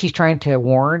 do you think he's trying to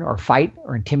warn or fight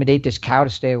or intimidate this cow to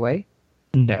stay away?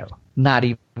 No, not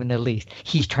even the least.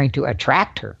 He's trying to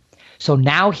attract her. So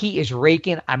now he is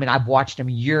raking. I mean, I've watched them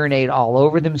urinate all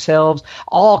over themselves.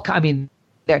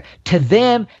 To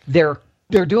them,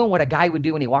 they're doing what a guy would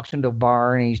do when he walks into a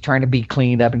bar and he's trying to be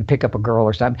cleaned up and pick up a girl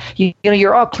or something.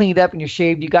 You're all cleaned up and you're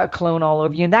shaved. You got cologne all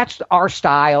over you, and that's our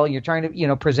style. You're trying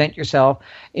to, present yourself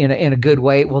in a good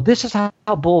way. Well, this is how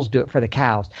bulls do it for the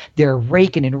cows. They're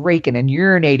raking and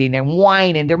urinating and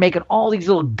whining. They're making all these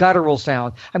little guttural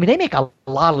sounds. I mean, they make a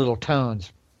lot of little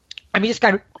tones. I mean, this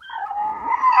guy,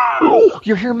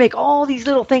 you hear him make all these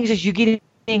little things as you get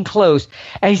in close,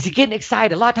 and he's getting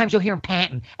excited. A lot of times you'll hear him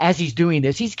panting as he's doing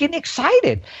this. He's getting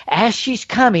excited as she's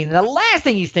coming. And the last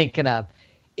thing he's thinking of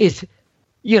is,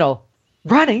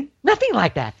 running. Nothing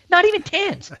like that. Not even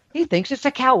tense. He thinks it's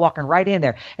a cow walking right in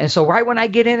there. And so right when I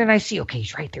get in and I see, okay,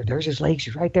 he's right there. There's his legs.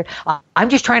 He's right there. I'm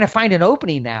just trying to find an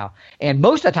opening now. And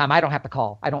most of the time I don't have to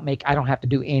call. I don't have to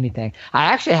do anything. I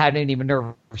actually hadn't even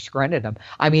nervous grunted them.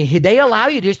 I mean, they allow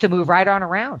you just to move right on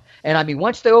around. And I mean,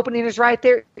 once the opening is right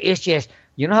there, it's just,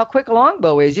 you know how quick a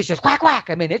longbow is. It's just whack, whack.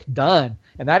 I mean, it's done.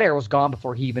 And that arrow's gone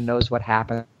before he even knows what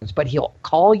happens. But he'll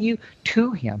call you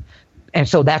to him. And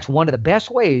so that's one of the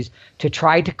best ways to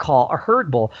try to call a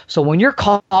herd bull. So when you're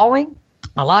calling,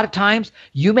 a lot of times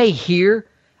you may hear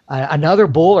another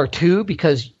bull or two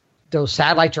because those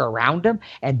satellites are around them,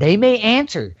 and they may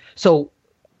answer. So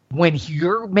when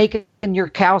you're making your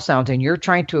cow sounds and you're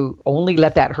trying to only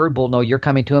let that herd bull know you're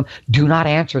coming to him, do not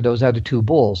answer those other two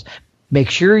bulls. Make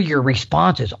sure your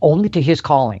response is only to his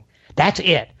calling. That's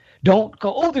it. Don't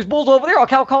go, oh, there's bulls over there.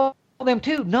 I'll call them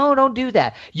too. No, don't do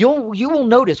that. You will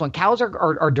notice when cows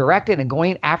are directed and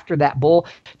going after that bull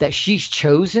that she's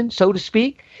chosen, so to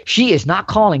speak, she is not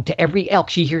calling to every elk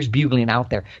she hears bugling out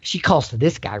there. She calls to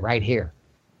this guy right here.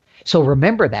 So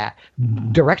remember that.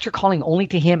 Direct your calling only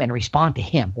to him and respond to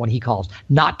him when he calls,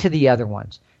 not to the other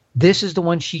ones. This is the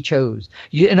one she chose.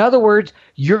 In other words,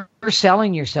 you're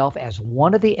selling yourself as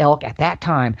one of the elk at that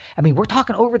time. I mean, we're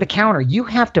talking over the counter. You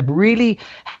have to really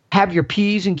have your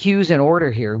P's and Q's in order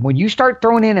here. When you start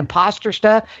throwing in imposter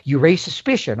stuff, you raise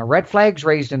suspicion. A red flag's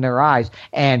raised in their eyes.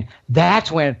 And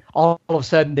that's when all of a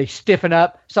sudden they stiffen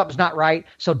up. Something's not right.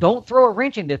 So don't throw a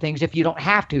wrench into things if you don't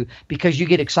have to, because you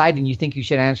get excited and you think you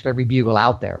should answer every bugle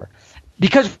out there.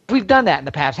 Because we've done that in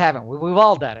the past, haven't we? We've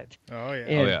all done it. Oh, yeah.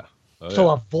 Oh, yeah.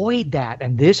 So avoid that.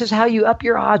 And this is how you up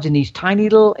your odds in these tiny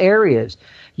little areas.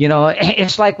 You know,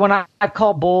 it's like when I've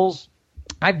called bulls,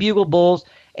 I bugle bulls,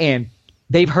 and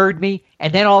they've heard me,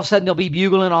 and then all of a sudden they'll be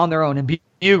bugling on their own and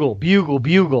bugle, bugle,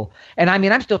 bugle. And I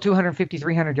mean, I'm still 250,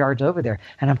 300 yards over there.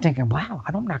 And I'm thinking, wow,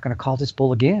 I'm not going to call this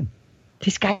bull again.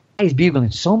 This guy is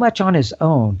bugling so much on his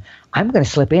own. I'm going to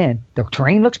slip in. The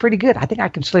terrain looks pretty good. I think I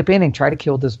can slip in and try to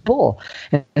kill this bull.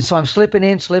 And so I'm slipping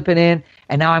in,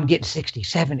 and now I'm getting 60,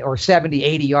 70, or 70,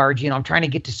 80 yards. You know, I'm trying to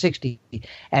get to 60.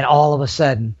 And all of a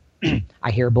sudden,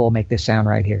 I hear a bull make this sound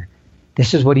right here.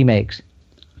 This is what he makes.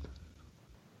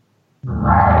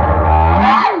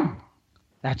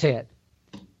 That's it.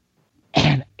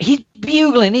 And he's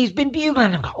bugling. He's been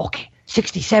bugling. I'm going, okay,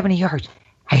 60, 70 yards.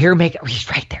 I hear him make it. He's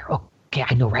right there. Okay,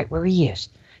 I know right where he is.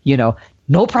 You know,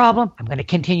 no problem. I'm going to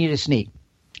continue to sneak.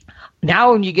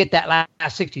 Now, when you get that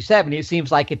last 60, 70, it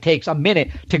seems like it takes a minute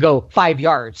to go 5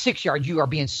 yards, 6 yards. You are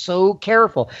being so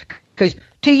careful because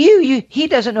to you, he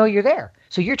doesn't know you're there.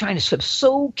 So you're trying to slip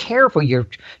so careful. You're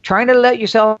trying to let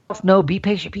yourself know, be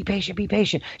patient, be patient, be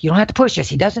patient. You don't have to push this.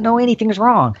 He doesn't know anything's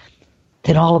wrong.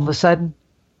 Then all of a sudden,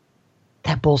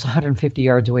 that bull's 150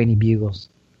 yards away and he bugles.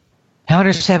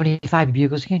 175 he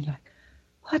bugles again. You're like,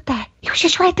 what the? He was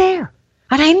just right there.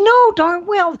 And I know darn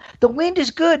well the wind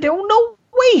is good. There was no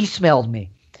way he smelled me.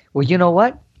 Well, you know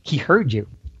what? He heard you.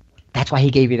 That's why he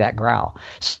gave you that growl.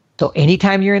 So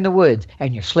anytime you're in the woods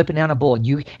and you're slipping down a bull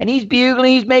and he's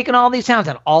bugling, he's making all these sounds,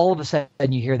 and all of a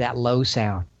sudden you hear that low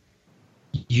sound,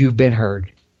 you've been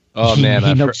heard. Oh man,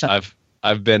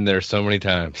 I've been there so many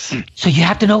times. So you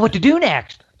have to know what to do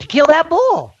next to kill that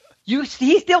bull. He's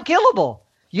still killable.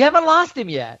 You haven't lost him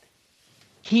yet.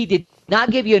 He did not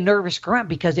give you a nervous grunt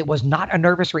because it was not a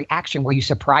nervous reaction where you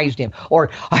surprised him. Or,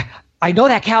 I know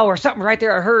that cow or something right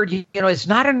there I heard. You know, it's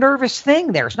not a nervous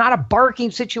thing there. It's not a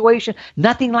barking situation.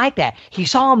 Nothing like that. He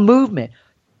saw a movement.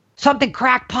 Something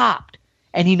crack popped.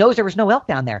 And he knows there was no elk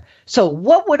down there. So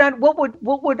what would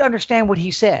understand what he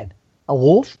said? A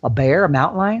wolf? A bear? A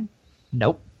mountain lion?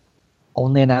 Nope.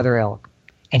 Only another elk.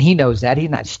 And he knows that. He's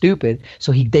not stupid.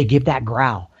 So they give that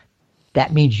growl.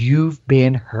 That means you've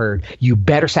been heard. You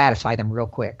better satisfy them real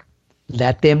quick.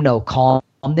 Let them know. Calm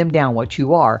them down what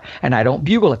you are. And I don't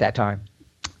bugle at that time.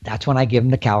 That's when I give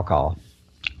them the cow call.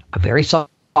 A very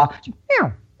soft,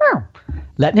 meow, meow,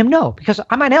 letting him know. Because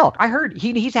I'm an elk. I heard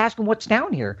he's asking what's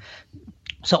down here.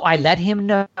 So I let him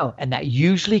know. And that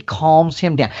usually calms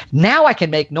him down. Now I can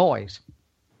make noise.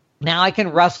 Now I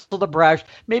can rustle the brush.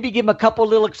 Maybe give him a couple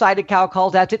little excited cow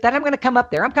calls. That's it. Then I'm going to come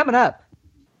up there. I'm coming up.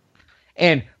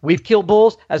 And we've killed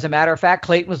bulls. As a matter of fact,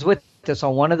 Clayton was with us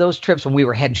on one of those trips when we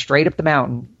were heading straight up the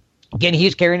mountain. Again,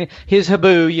 he's carrying his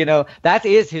Haboo, you know. That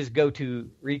is his go-to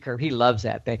recurve. He loves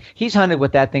that thing. He's hunted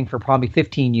with that thing for probably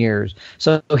 15 years.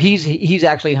 So he's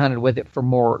actually hunted with it for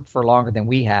longer than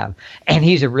we have. And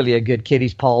he's really a good kid.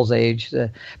 He's Paul's age.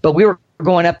 But we were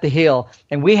going up the hill,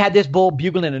 and we had this bull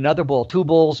bugling another bull, two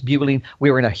bulls bugling. We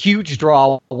were in a huge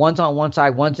draw. One's on one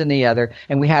side, one's in the other.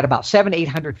 And we had about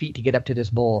 700-800 feet to get up to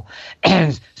this bull.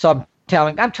 And so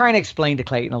I'm trying to explain to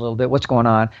Clayton a little bit what's going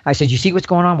on. I said, you see what's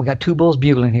going on? We got two bulls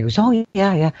bugling. He goes, oh,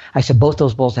 yeah. I said, both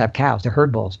those bulls have cows. They're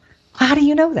herd bulls. How do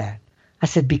you know that? I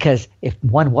said, because if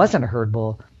one wasn't a herd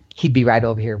bull, he'd be right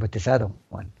over here with this other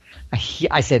one.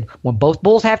 I said, when both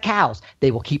bulls have cows,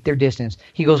 they will keep their distance.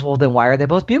 He goes, well, then why are they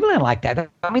both bugling like that?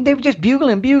 I mean, they were just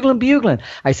bugling.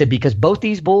 I said, because both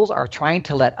these bulls are trying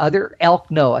to let other elk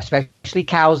know, especially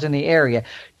cows in the area,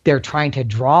 they're trying to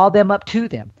draw them up to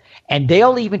them. And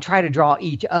they'll even try to draw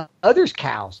each other's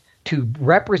cows to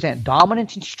represent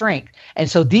dominance and strength. And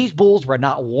so these bulls were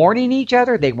not warning each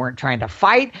other. They weren't trying to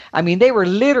fight. I mean, they were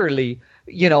literally,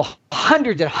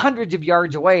 hundreds and hundreds of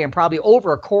yards away and probably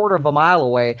over a quarter of a mile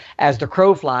away as the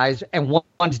crow flies, and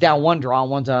one's down one draw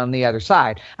and one's on the other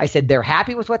side. I said they're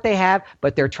happy with what they have,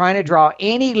 but they're trying to draw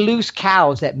any loose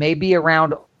cows that may be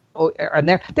around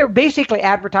and they're basically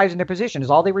advertising their position is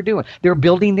all they were doing. They're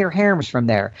building their harems from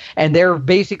there, and they're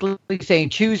basically saying,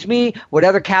 choose me. What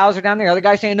other cows are down there? Other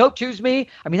guys saying, nope, choose me.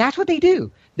 I mean, that's what they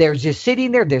do. They're just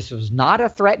sitting there. This was not a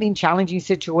threatening, challenging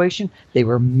situation. They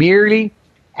were merely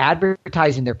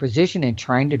advertising their position and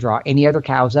trying to draw any other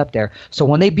cows up there. So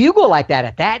when they bugle like that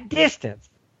at that distance,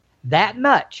 that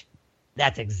much,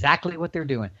 that's exactly what they're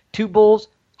doing. Two bulls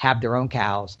have their own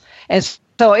cows. And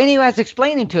so anyway, I was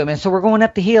explaining to him, and so we're going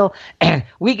up the hill, and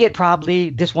we get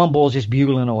probably, this one bull's just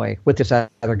bugling away with this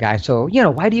other guy. So,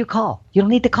 why do you call? You don't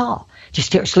need to call. Just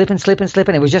start slipping.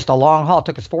 It was just a long haul. It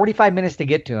took us 45 minutes to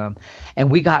get to him. And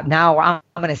we got, now I'm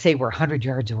going to say we're 100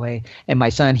 yards away, and my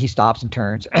son, he stops and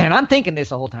turns. And I'm thinking this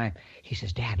the whole time. He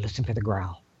says, Dad, listen for the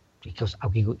growl. He goes,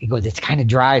 it's kind of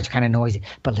dry, it's kind of noisy,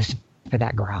 but listen for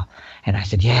that growl. And I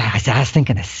said, yeah. I was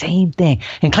thinking the same thing.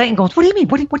 And Clayton goes, what do you mean?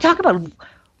 What are you talking about?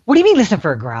 What do you mean listen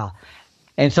for a growl?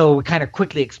 And so we kind of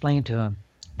quickly explained to him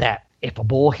that if a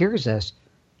bull hears us,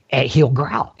 he'll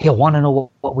growl. He'll want to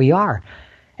know what we are.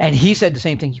 And he said the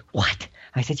same thing. What?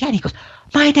 I said, yeah. And he goes,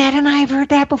 my dad and I have heard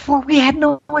that before. We had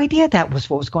no idea that was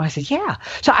what was going on. I said, yeah.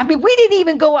 So, I mean, we didn't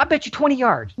even go, I bet you 20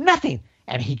 yards. Nothing.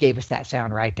 And he gave us that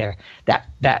sound right there.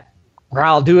 That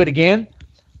growl. Do it again.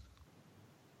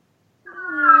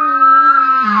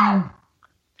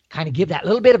 Kind of give that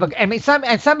little bit of a, I mean, some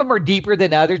of them are deeper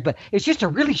than others, but it's just a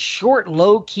really short,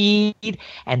 low keyed,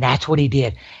 and that's what he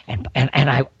did. And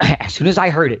I, as soon as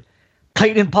I heard it,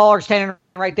 Clayton and Paul are standing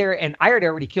right there, and I had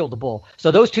already killed the bull.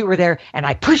 So those two were there, and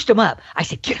I pushed them up. I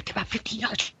said, get up to about 15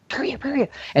 yards. Hurry up.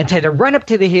 And to run up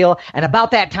to the hill, and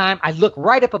about that time, I look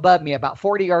right up above me, about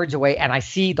 40 yards away, and I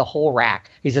see the whole rack.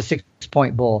 He's a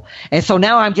 6-point bull. And so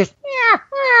now I'm just,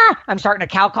 I'm starting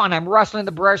to cow call, and I'm rustling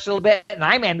the brush a little bit, and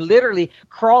I'm literally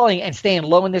crawling and staying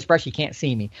low in this brush. He can't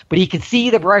see me, but he can see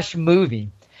the brush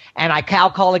moving. And I cow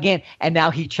call again, and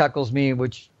now he chuckles me,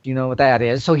 which you know what that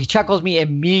is. So he chuckles me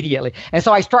immediately. And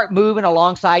so I start moving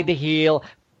alongside the hill,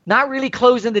 not really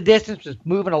closing the distance, just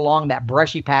moving along that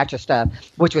brushy patch of stuff,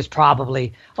 which was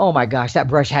probably, oh my gosh, that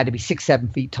brush had to be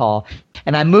 6-7 feet tall.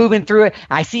 And I'm moving through it.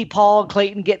 I see Paul and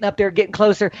Clayton getting up there, getting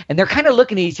closer, and they're kind of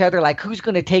looking at each other like, who's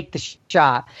going to take the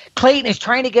shot? Clayton is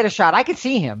trying to get a shot. I could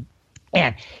see him.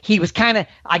 And he was kind of,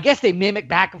 I guess they mimicked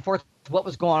back and forth what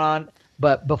was going on.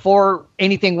 But before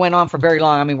anything went on for very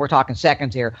long, I mean, we're talking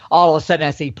seconds here, all of a sudden I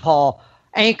see Paul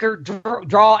anchor,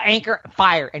 draw, anchor,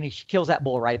 fire, and he kills that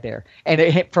bull right there. And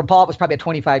it hit, from Paul, it was probably a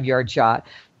 25-yard shot.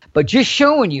 But just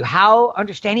showing you how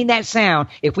understanding that sound,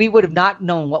 if we would have not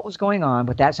known what was going on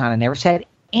with that sound and never said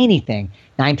anything,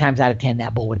 9 times out of 10,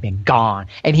 that bull would have been gone.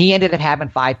 And he ended up having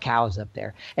 5 cows up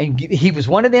there. And he was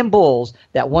one of them bulls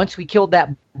that once we killed that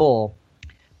bull,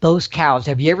 those cows,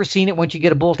 have you ever seen it once you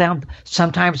get a bull down?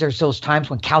 Sometimes there's those times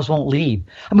when cows won't leave.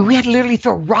 I mean, we had to literally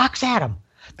throw rocks at them.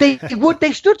 They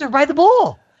stood there by the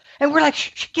bull. And we're like,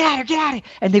 shh, get out of here.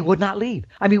 And they would not leave.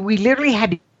 I mean, we literally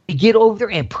had to get over there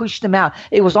and push them out.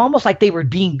 It was almost like they were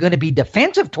going to be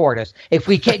defensive toward us if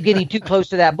we kept getting too close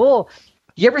to that bull.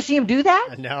 You ever see him do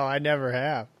that? No, I never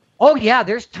have. Oh, yeah,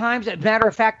 there's times, as a matter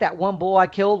of fact, that one bull I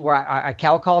killed where I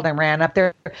cow called and ran up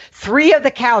there, 3 of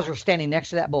the cows were standing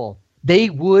next to that bull.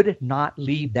 They would not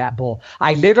leave that bull.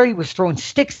 I literally was throwing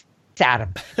sticks at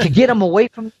him to get him away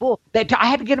from the bull. I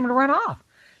had to get him to run off.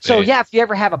 So, yeah, if you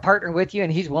ever have a partner with you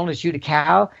and he's willing to shoot a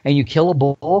cow and you kill a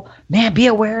bull, man, be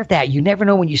aware of that. You never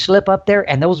know when you slip up there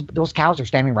and those cows are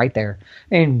standing right there.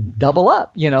 And double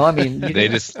up, you know. I mean, they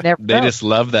just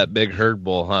love that big herd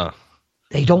bull, huh?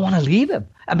 They don't want to leave him.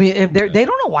 I mean, they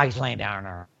don't know why he's laying down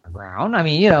on the ground. I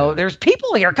mean, you know, there's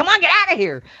people here. Come on, get out of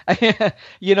here.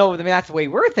 You know, I mean, that's the way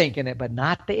we're thinking it, but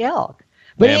not the elk.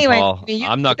 But man, anyway, Paul, I mean,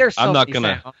 I'm not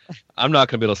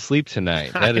gonna be able to sleep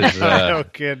tonight. That is no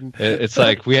kidding. It's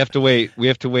like we have to wait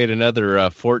another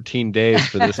 14 days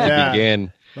for this to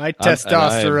begin. My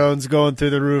testosterone's going through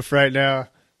the roof right now.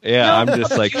 Yeah, no, I'm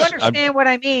just like, you understand what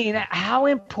I mean? How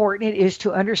important it is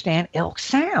to understand elk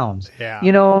sounds. Yeah.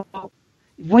 You know,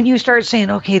 when you start saying,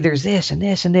 okay, there's this and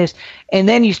this and this, and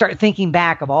then you start thinking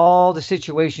back of all the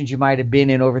situations you might have been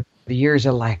in over the years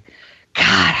of like,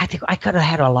 God, I think I could have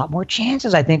had a lot more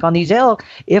chances, I think, on these elk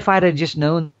if I'd have just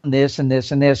known this and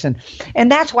this and this. And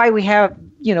that's why we have,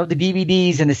 you know, the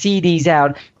DVDs and the CDs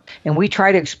out, and we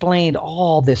try to explain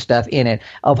all this stuff in it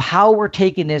of how we're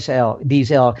taking these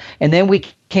elk. And then we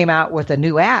came out with a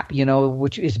new app, you know,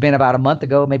 which has been about a month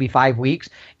ago, maybe 5 weeks.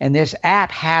 And this app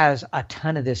has a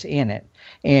ton of this in it.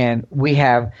 And we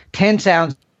have 10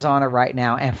 sounds on it right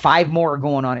now, and 5 more are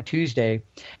going on it Tuesday.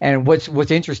 And what's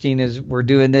interesting is we're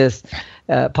doing this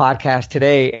podcast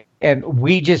today, and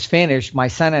we just finished, my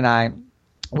son and I,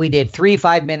 we did 3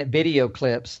 5-minute video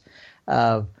clips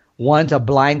of One's a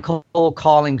blind cold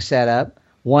calling setup.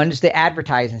 One's the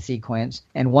advertising sequence,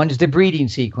 and one's the breeding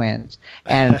sequence.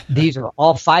 And these are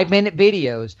all 5-minute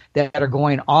videos that are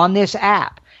going on this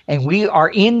app. And we are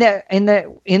in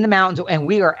the mountains, and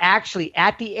we are actually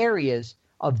at the areas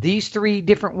of these three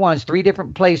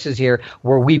different places here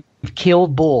where we've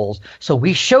killed bulls. So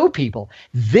we show people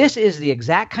this is the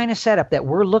exact kind of setup that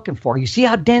we're looking for. You see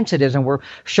how dense it is, and we're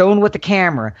showing with the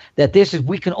camera that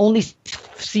we can only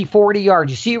see 40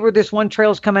 yards. You see where this one trail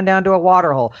is coming down to a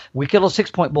water hole. We killed a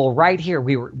 6-point bull right here.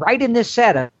 We were right in this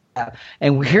setup.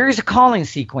 And here's a calling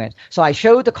sequence. So I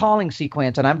showed the calling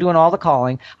sequence, and I'm doing all the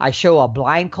calling. I show a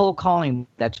blind cold calling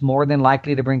that's more than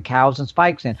likely to bring cows and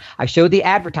spikes in. I show the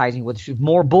advertising, which is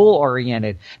more bull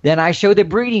oriented. Then I show the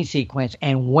breeding sequence,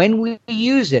 and when we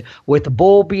use it with the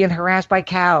bull being harassed by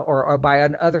cow or by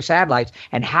other satellites,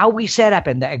 and how we set up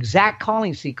and the exact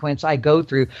calling sequence I go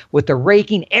through with the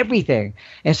raking, everything.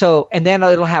 And then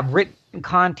it'll have written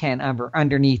content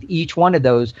underneath each one of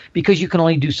those, because you can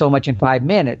only do so much in 5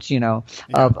 minutes,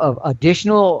 of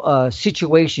additional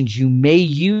situations you may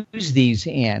use these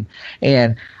in.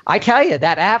 And I tell you,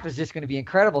 that app is just going to be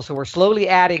incredible. So we're slowly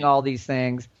adding all these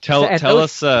things. Tell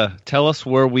us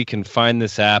where we can find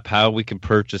this app, how we can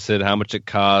purchase it, how much it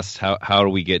costs, how do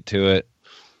we get to it?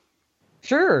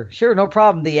 Sure, no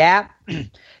problem. The app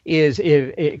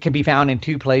it can be found in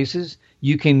 2 places.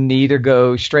 You can either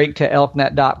go straight to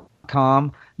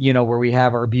elknut.com, where we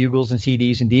have our bugles and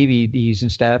CDs and DVDs and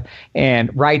stuff.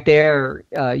 And right there,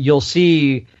 you'll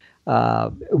see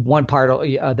one part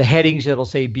of the headings. It'll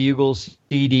say bugles,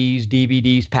 CDs,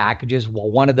 DVDs, packages.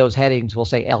 Well, one of those headings will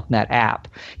say Elknut app.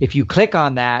 If you click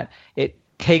on that, it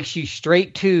takes you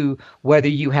straight to whether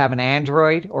you have an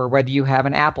Android or whether you have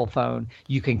an Apple phone.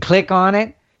 You can click on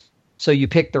it. So you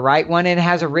pick the right one, and it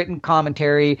has a written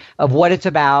commentary of what it's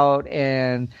about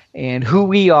and who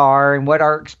we are and what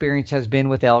our experience has been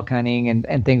with elk hunting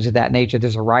and things of that nature.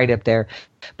 There's a write-up there.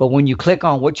 But when you click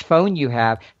on which phone you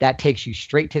have, that takes you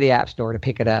straight to the App Store to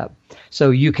pick it up. So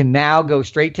you can now go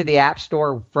straight to the App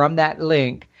Store from that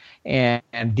link, and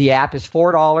the app is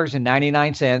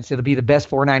 $4.99. It'll be the best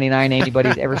 $4.99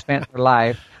 anybody's ever spent in their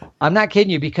life. I'm not kidding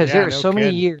you, because there are so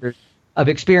many years of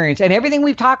experience, and everything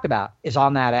we've talked about is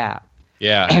on that app.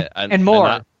 Yeah, and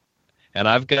more. And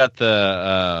I've got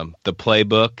the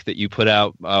playbook that you put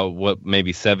out,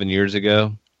 maybe 7 years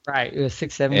ago. Right, it was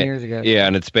 6-7 years ago. Yeah,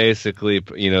 and it's basically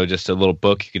just a little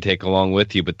book you can take along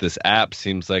with you. But this app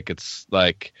seems like it's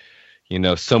like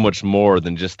so much more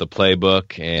than just the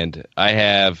playbook. And I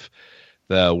have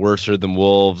the Worser Than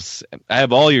Wolves. I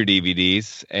have all your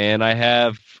DVDs, and I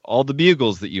have all the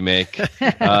bugles that you make.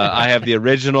 I have the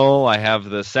original. I have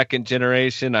the 2nd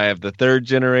generation. I have the 3rd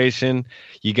generation.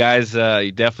 You guys,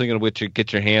 you're definitely going to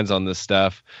get your hands on this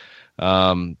stuff.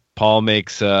 Paul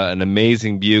makes an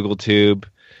amazing bugle tube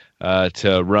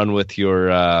to run with your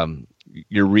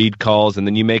reed calls, and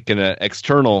then you make an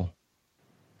external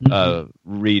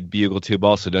reed bugle tube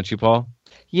also, don't you, Paul?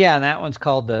 Yeah, and that one's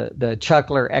called the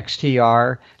Chuckler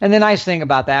XTR. And the nice thing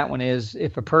about that one is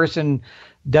if a person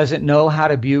doesn't know how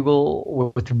to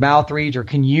bugle with mouth reeds or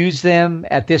can use them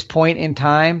at this point in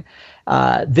time,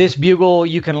 this bugle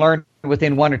you can learn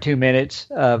within 1 or 2 minutes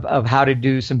of how to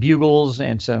do some bugles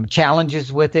and some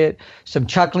challenges with it, some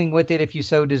chuckling with it if you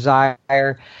so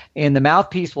desire, and the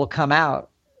mouthpiece will come out.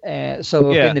 If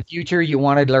in the future you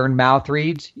want to learn mouth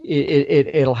reeds,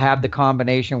 it'll have the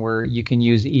combination where you can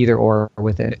use either or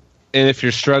with it. And if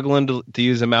you're struggling to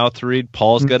use a mouth reed,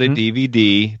 Paul's got a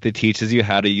DVD that teaches you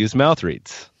how to use mouth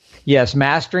reeds. Yes,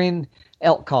 Mastering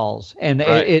Elk Calls. And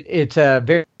right. It's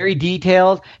very, very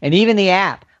detailed. And even the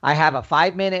app, I have a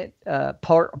 5-minute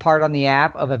part on the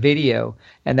app of a video,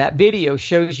 and that video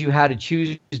shows you how to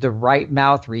choose the right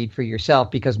mouth reed for yourself,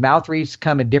 because mouth reeds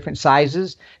come in different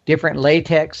sizes, different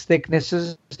latex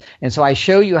thicknesses, and so I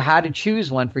show you how to choose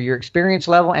one for your experience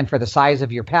level and for the size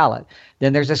of your palate.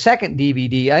 Then there's a second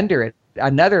DVD under it,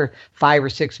 another 5 or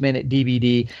 6 minute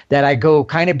DVD that I go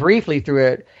kind of briefly through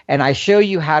it, and I show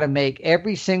you how to make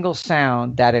every single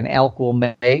sound that an elk will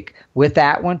make with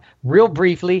that one real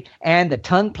briefly, and the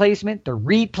tongue placement, the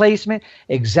reed placement,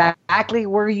 exactly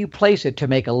where you place it to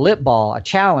make a lip ball, a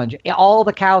challenge, all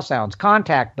the cow sounds,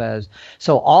 contact buzz.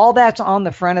 So all that's on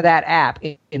the front of that app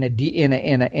in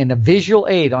a visual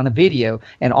aid on a video,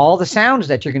 and all the sounds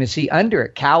that you're going to see under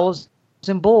it, cows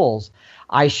and bulls.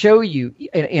 I show you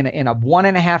in a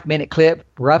 1.5 minute clip,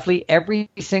 roughly every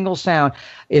single sound.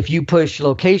 If you push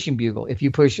location bugle, if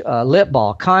you push lip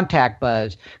ball, contact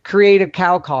buzz, creative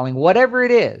cow calling, whatever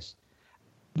it is,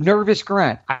 nervous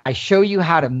grunt. I show you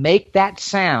how to make that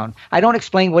sound. I don't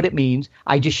explain what it means.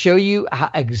 I just show you how,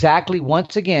 exactly,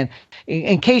 once again,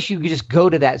 in case you just go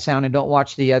to that sound and don't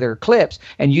watch the other clips,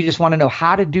 and you just want to know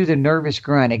how to do the nervous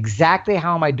grunt, exactly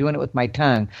how am I doing it with my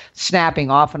tongue, snapping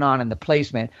off and on in the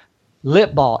placement,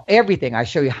 lip ball, everything. I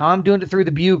show you how I'm doing it through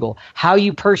the bugle, how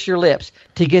you purse your lips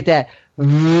to get that.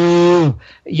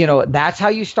 That's how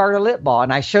you start a lip ball.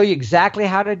 And I show you exactly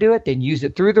how to do it, then use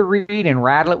it through the reed and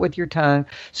rattle it with your tongue.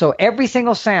 So every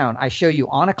single sound, I show you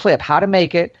on a clip how to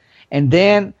make it. And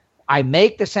then I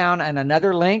make the sound on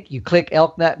another link. You click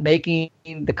elk nut making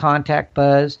the contact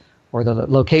buzz, or the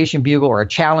location bugle, or a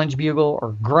challenge bugle,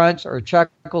 or grunts, or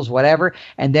chuckles, whatever.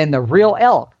 And then the real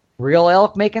elk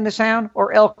making the sound,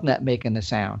 or elk nut making the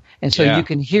sound. And so you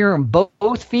can hear them,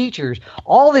 both features.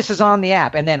 All this is on the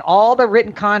app, and then all the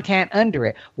written content under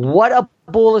it. What a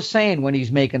bull is saying when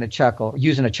he's making a chuckle,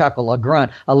 using a chuckle, a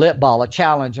grunt, a lip ball, a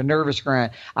challenge, a nervous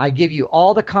grunt. I give you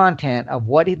all the content of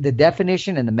what the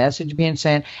definition and the message being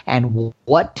sent, and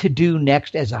what to do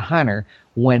next as a hunter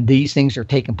when these things are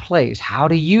taking place, how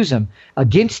to use them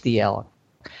against the elk.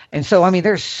 And so, I mean,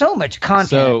 there's so much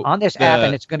content on this app,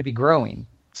 and it's going to be growing.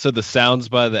 So the sounds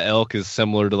by the elk is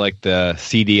similar to like the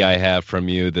CD I have from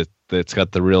you that's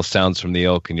got the real sounds from the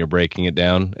elk, and you're breaking it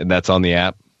down, and that's on the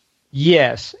app?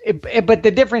 Yes, but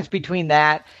the difference between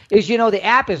that is, the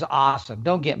app is awesome.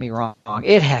 Don't get me wrong.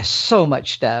 It has so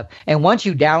much stuff. And once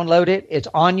you download it, it's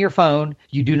on your phone.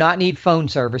 You do not need phone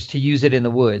service to use it in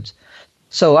the woods.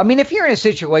 So, I mean, if you're in a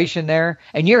situation there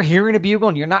and you're hearing a bugle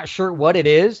and you're not sure what it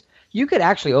is, you could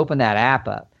actually open that app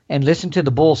up and listen to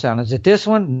the bull sound. Is it this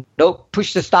one? Nope.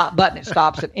 Push the stop button. It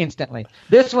stops it instantly.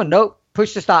 This one? Nope.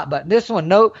 Push the stop button. This one?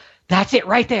 Nope. That's it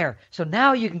right there. So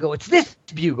now you can go, it's this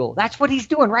bugle. That's what he's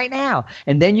doing right now.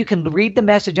 And then you can read the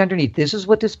message underneath. This is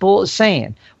what this bull is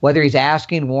saying. Whether he's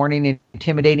asking, warning,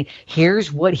 intimidating.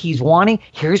 Here's what he's wanting.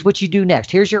 Here's what you do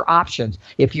next. Here's your options.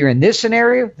 If you're in this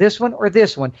scenario, this one or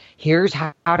this one, here's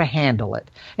how to handle it.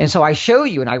 And so I show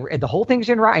you, and the whole thing's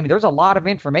in writing. I mean, there's a lot of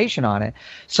information on it.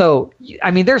 So,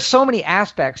 I mean, there's so many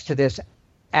aspects to this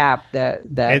app that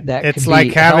it's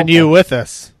like having helpful. You with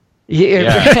us.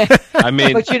 Yeah. I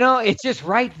mean, but it's just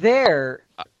right there.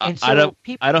 And so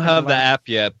I don't have the app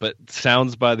yet, but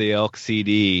Sounds by the Elk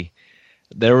CD,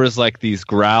 there was like these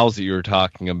growls that you were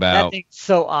talking about. That thing's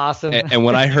so awesome. And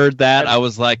when I heard that, I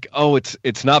was like, oh,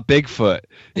 it's not Bigfoot.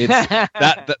 It's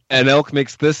that an elk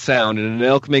makes this sound and an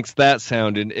elk makes that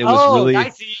sound, and it was really. I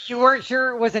see. You weren't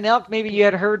sure it was an elk. Maybe you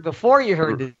had heard before you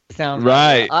heard the sound.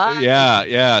 Right.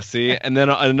 Yeah. See, and then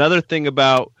another thing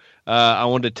about. I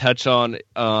wanted to touch on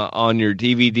your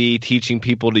DVD teaching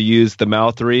people to use the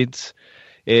mouth reeds.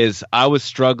 Is I was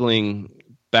struggling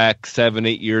back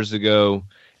 7-8 years ago,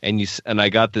 and I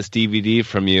got this DVD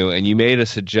from you, and you made a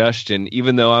suggestion.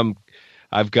 Even though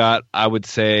I've got, I would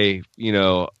say,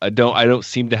 I don't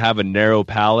seem to have a narrow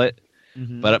palate,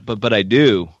 but I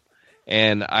do,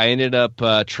 and I ended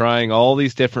up trying all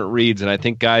these different reeds, and I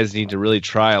think guys need to really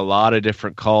try a lot of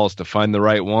different calls to find the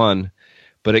right one.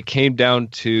 But it came down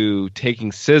to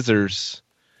taking scissors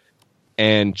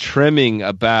and trimming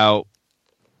about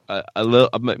a little,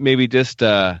 maybe just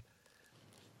a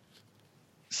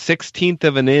 1/16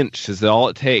 of an inch is all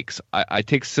it takes. I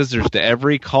take scissors to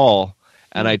every call,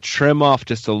 and I trim off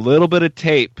just a little bit of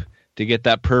tape to get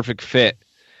that perfect fit.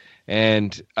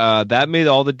 And that made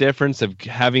all the difference of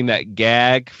having that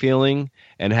gag feeling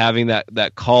and having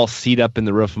that call seat up in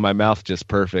the roof of my mouth just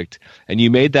perfect. And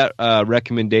you made that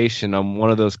recommendation on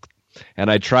one of those, and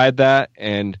I tried that,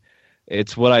 and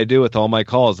it's what I do with all my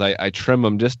calls. I trim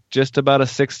them just about a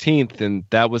 1/16, and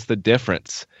that was the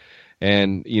difference.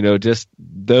 And, just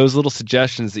those little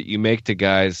suggestions that you make to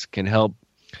guys can help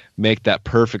make that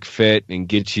perfect fit and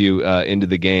get you into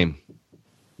the game.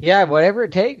 Yeah, whatever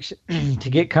it takes to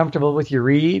get comfortable with your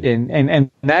reed, and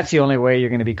that's the only way you're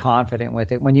going to be confident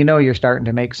with it. When you're starting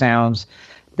to make sounds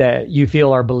that you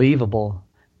feel are believable,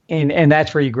 and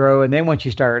that's where you grow. And then once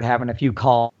you start having a few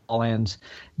call-ins,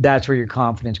 that's where your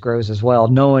confidence grows as well,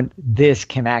 knowing this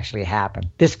can actually happen.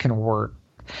 This can work.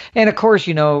 And of course,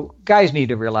 guys need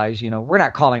to realize, we're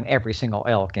not calling every single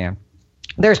elk in.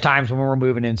 There's times when we're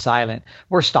moving in silent,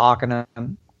 we're stalking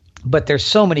them. But there's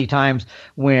so many times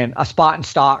when a spot and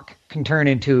stalk can turn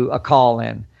into a call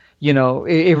in.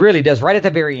 It really does right at the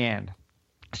very end.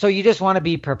 So you just want to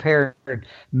be prepared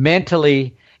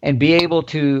mentally and be able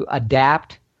to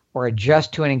adapt or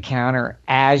adjust to an encounter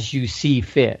as you see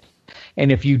fit.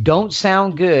 And if you don't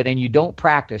sound good and you don't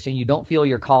practice and you don't feel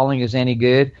your calling is any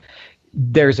good,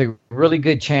 there's a really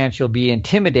good chance you'll be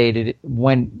intimidated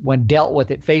when dealt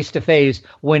with it face to face,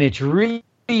 when it's really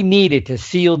needed to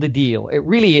seal the deal. It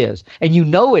really is. And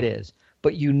it is.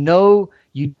 but you know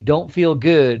you don't feel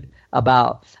good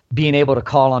about being able to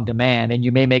call on demand, and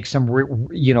you may make some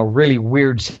really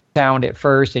weird sound at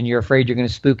first, and you're afraid you're going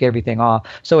to spook everything off.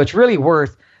 So it's really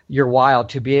worth your while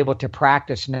to be able to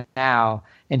practice now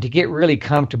and to get really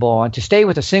comfortable and to stay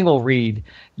with a single reed,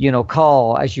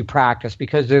 call as you practice,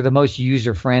 because they're the most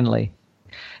user friendly.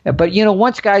 But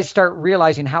once guys start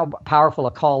realizing how powerful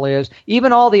a call is,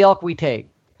 even all the elk we take,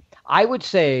 I would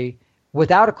say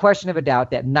without a question of a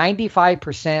doubt that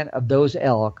 95% of those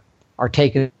elk are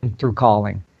taken through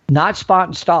calling, not spot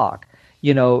and stalk.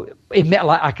 It may,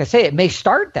 like I say, it may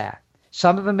start that.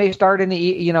 Some of them may start in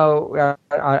the,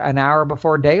 an hour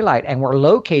before daylight, and we're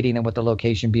locating them with the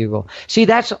location bugle. See,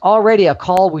 that's already a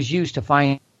call was used to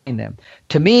find them.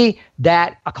 To me,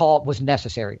 that a call was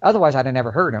necessary. Otherwise, I'd have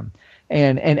never heard them.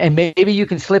 And maybe you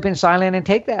can slip in silent and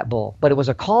take that bull, but it was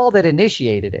a call that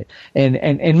initiated it. And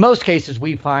in most cases,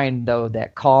 we find, though,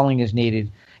 that calling is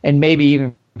needed, and maybe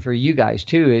even for you guys,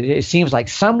 too. It seems like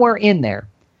somewhere in there,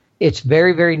 it's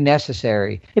very, very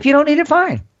necessary. If you don't need it,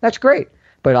 fine. That's great.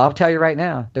 But I'll tell you right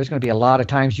now, there's going to be a lot of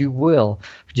times you will,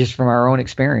 just from our own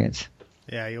experience.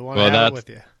 Yeah, you want to have it with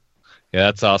you. Yeah,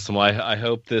 that's awesome. I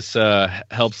hope this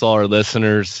helps all our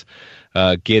listeners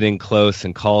get in close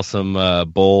and call some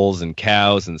bulls and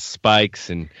cows and spikes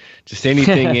and just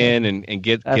anything in and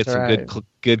get some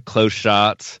good close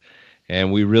shots.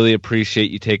 And we really appreciate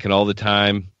you taking all the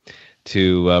time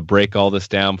to break all this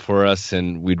down for us.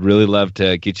 And we'd really love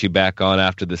to get you back on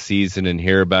after the season and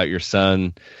hear about your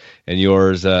son and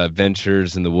yours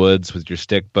ventures in the woods with your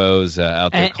stick bows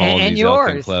out there calling these elk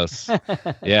in close.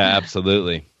 Yeah,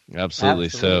 absolutely.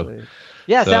 So,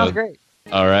 yeah, sounds great.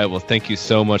 All right. Well, thank you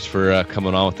so much for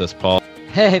coming on with us, Paul.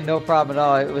 Hey, no problem at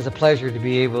all. It was a pleasure to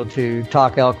be able to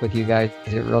talk elk with you guys.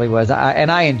 It really was.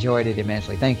 I enjoyed it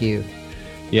immensely. Thank you.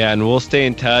 Yeah, and we'll stay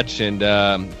in touch, and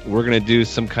we're going to do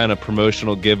some kind of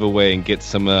promotional giveaway and get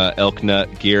some elk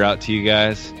nut gear out to you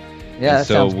guys. Yeah, that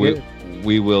sounds good.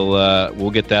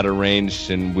 We'll get that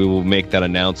arranged, and we will make that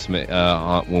announcement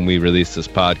when we release this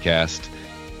podcast.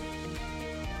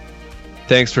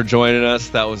 Thanks for joining us.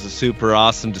 That was a super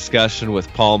awesome discussion with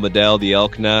Paul Medel, the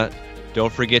Elk Nut.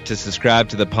 Don't forget to subscribe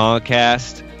to the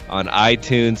podcast on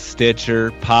iTunes,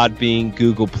 Stitcher, Podbean,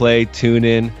 Google Play,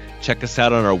 TuneIn. Check us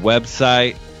out on our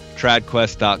website,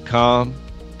 tradquest.com.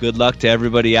 Good luck to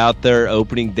everybody out there.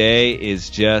 Opening day is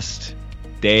just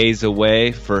days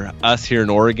away. For us here in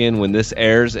Oregon, when this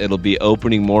airs, it'll be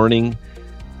opening morning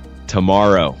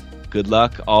tomorrow. Good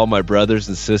luck, all my brothers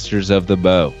and sisters of the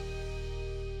bow.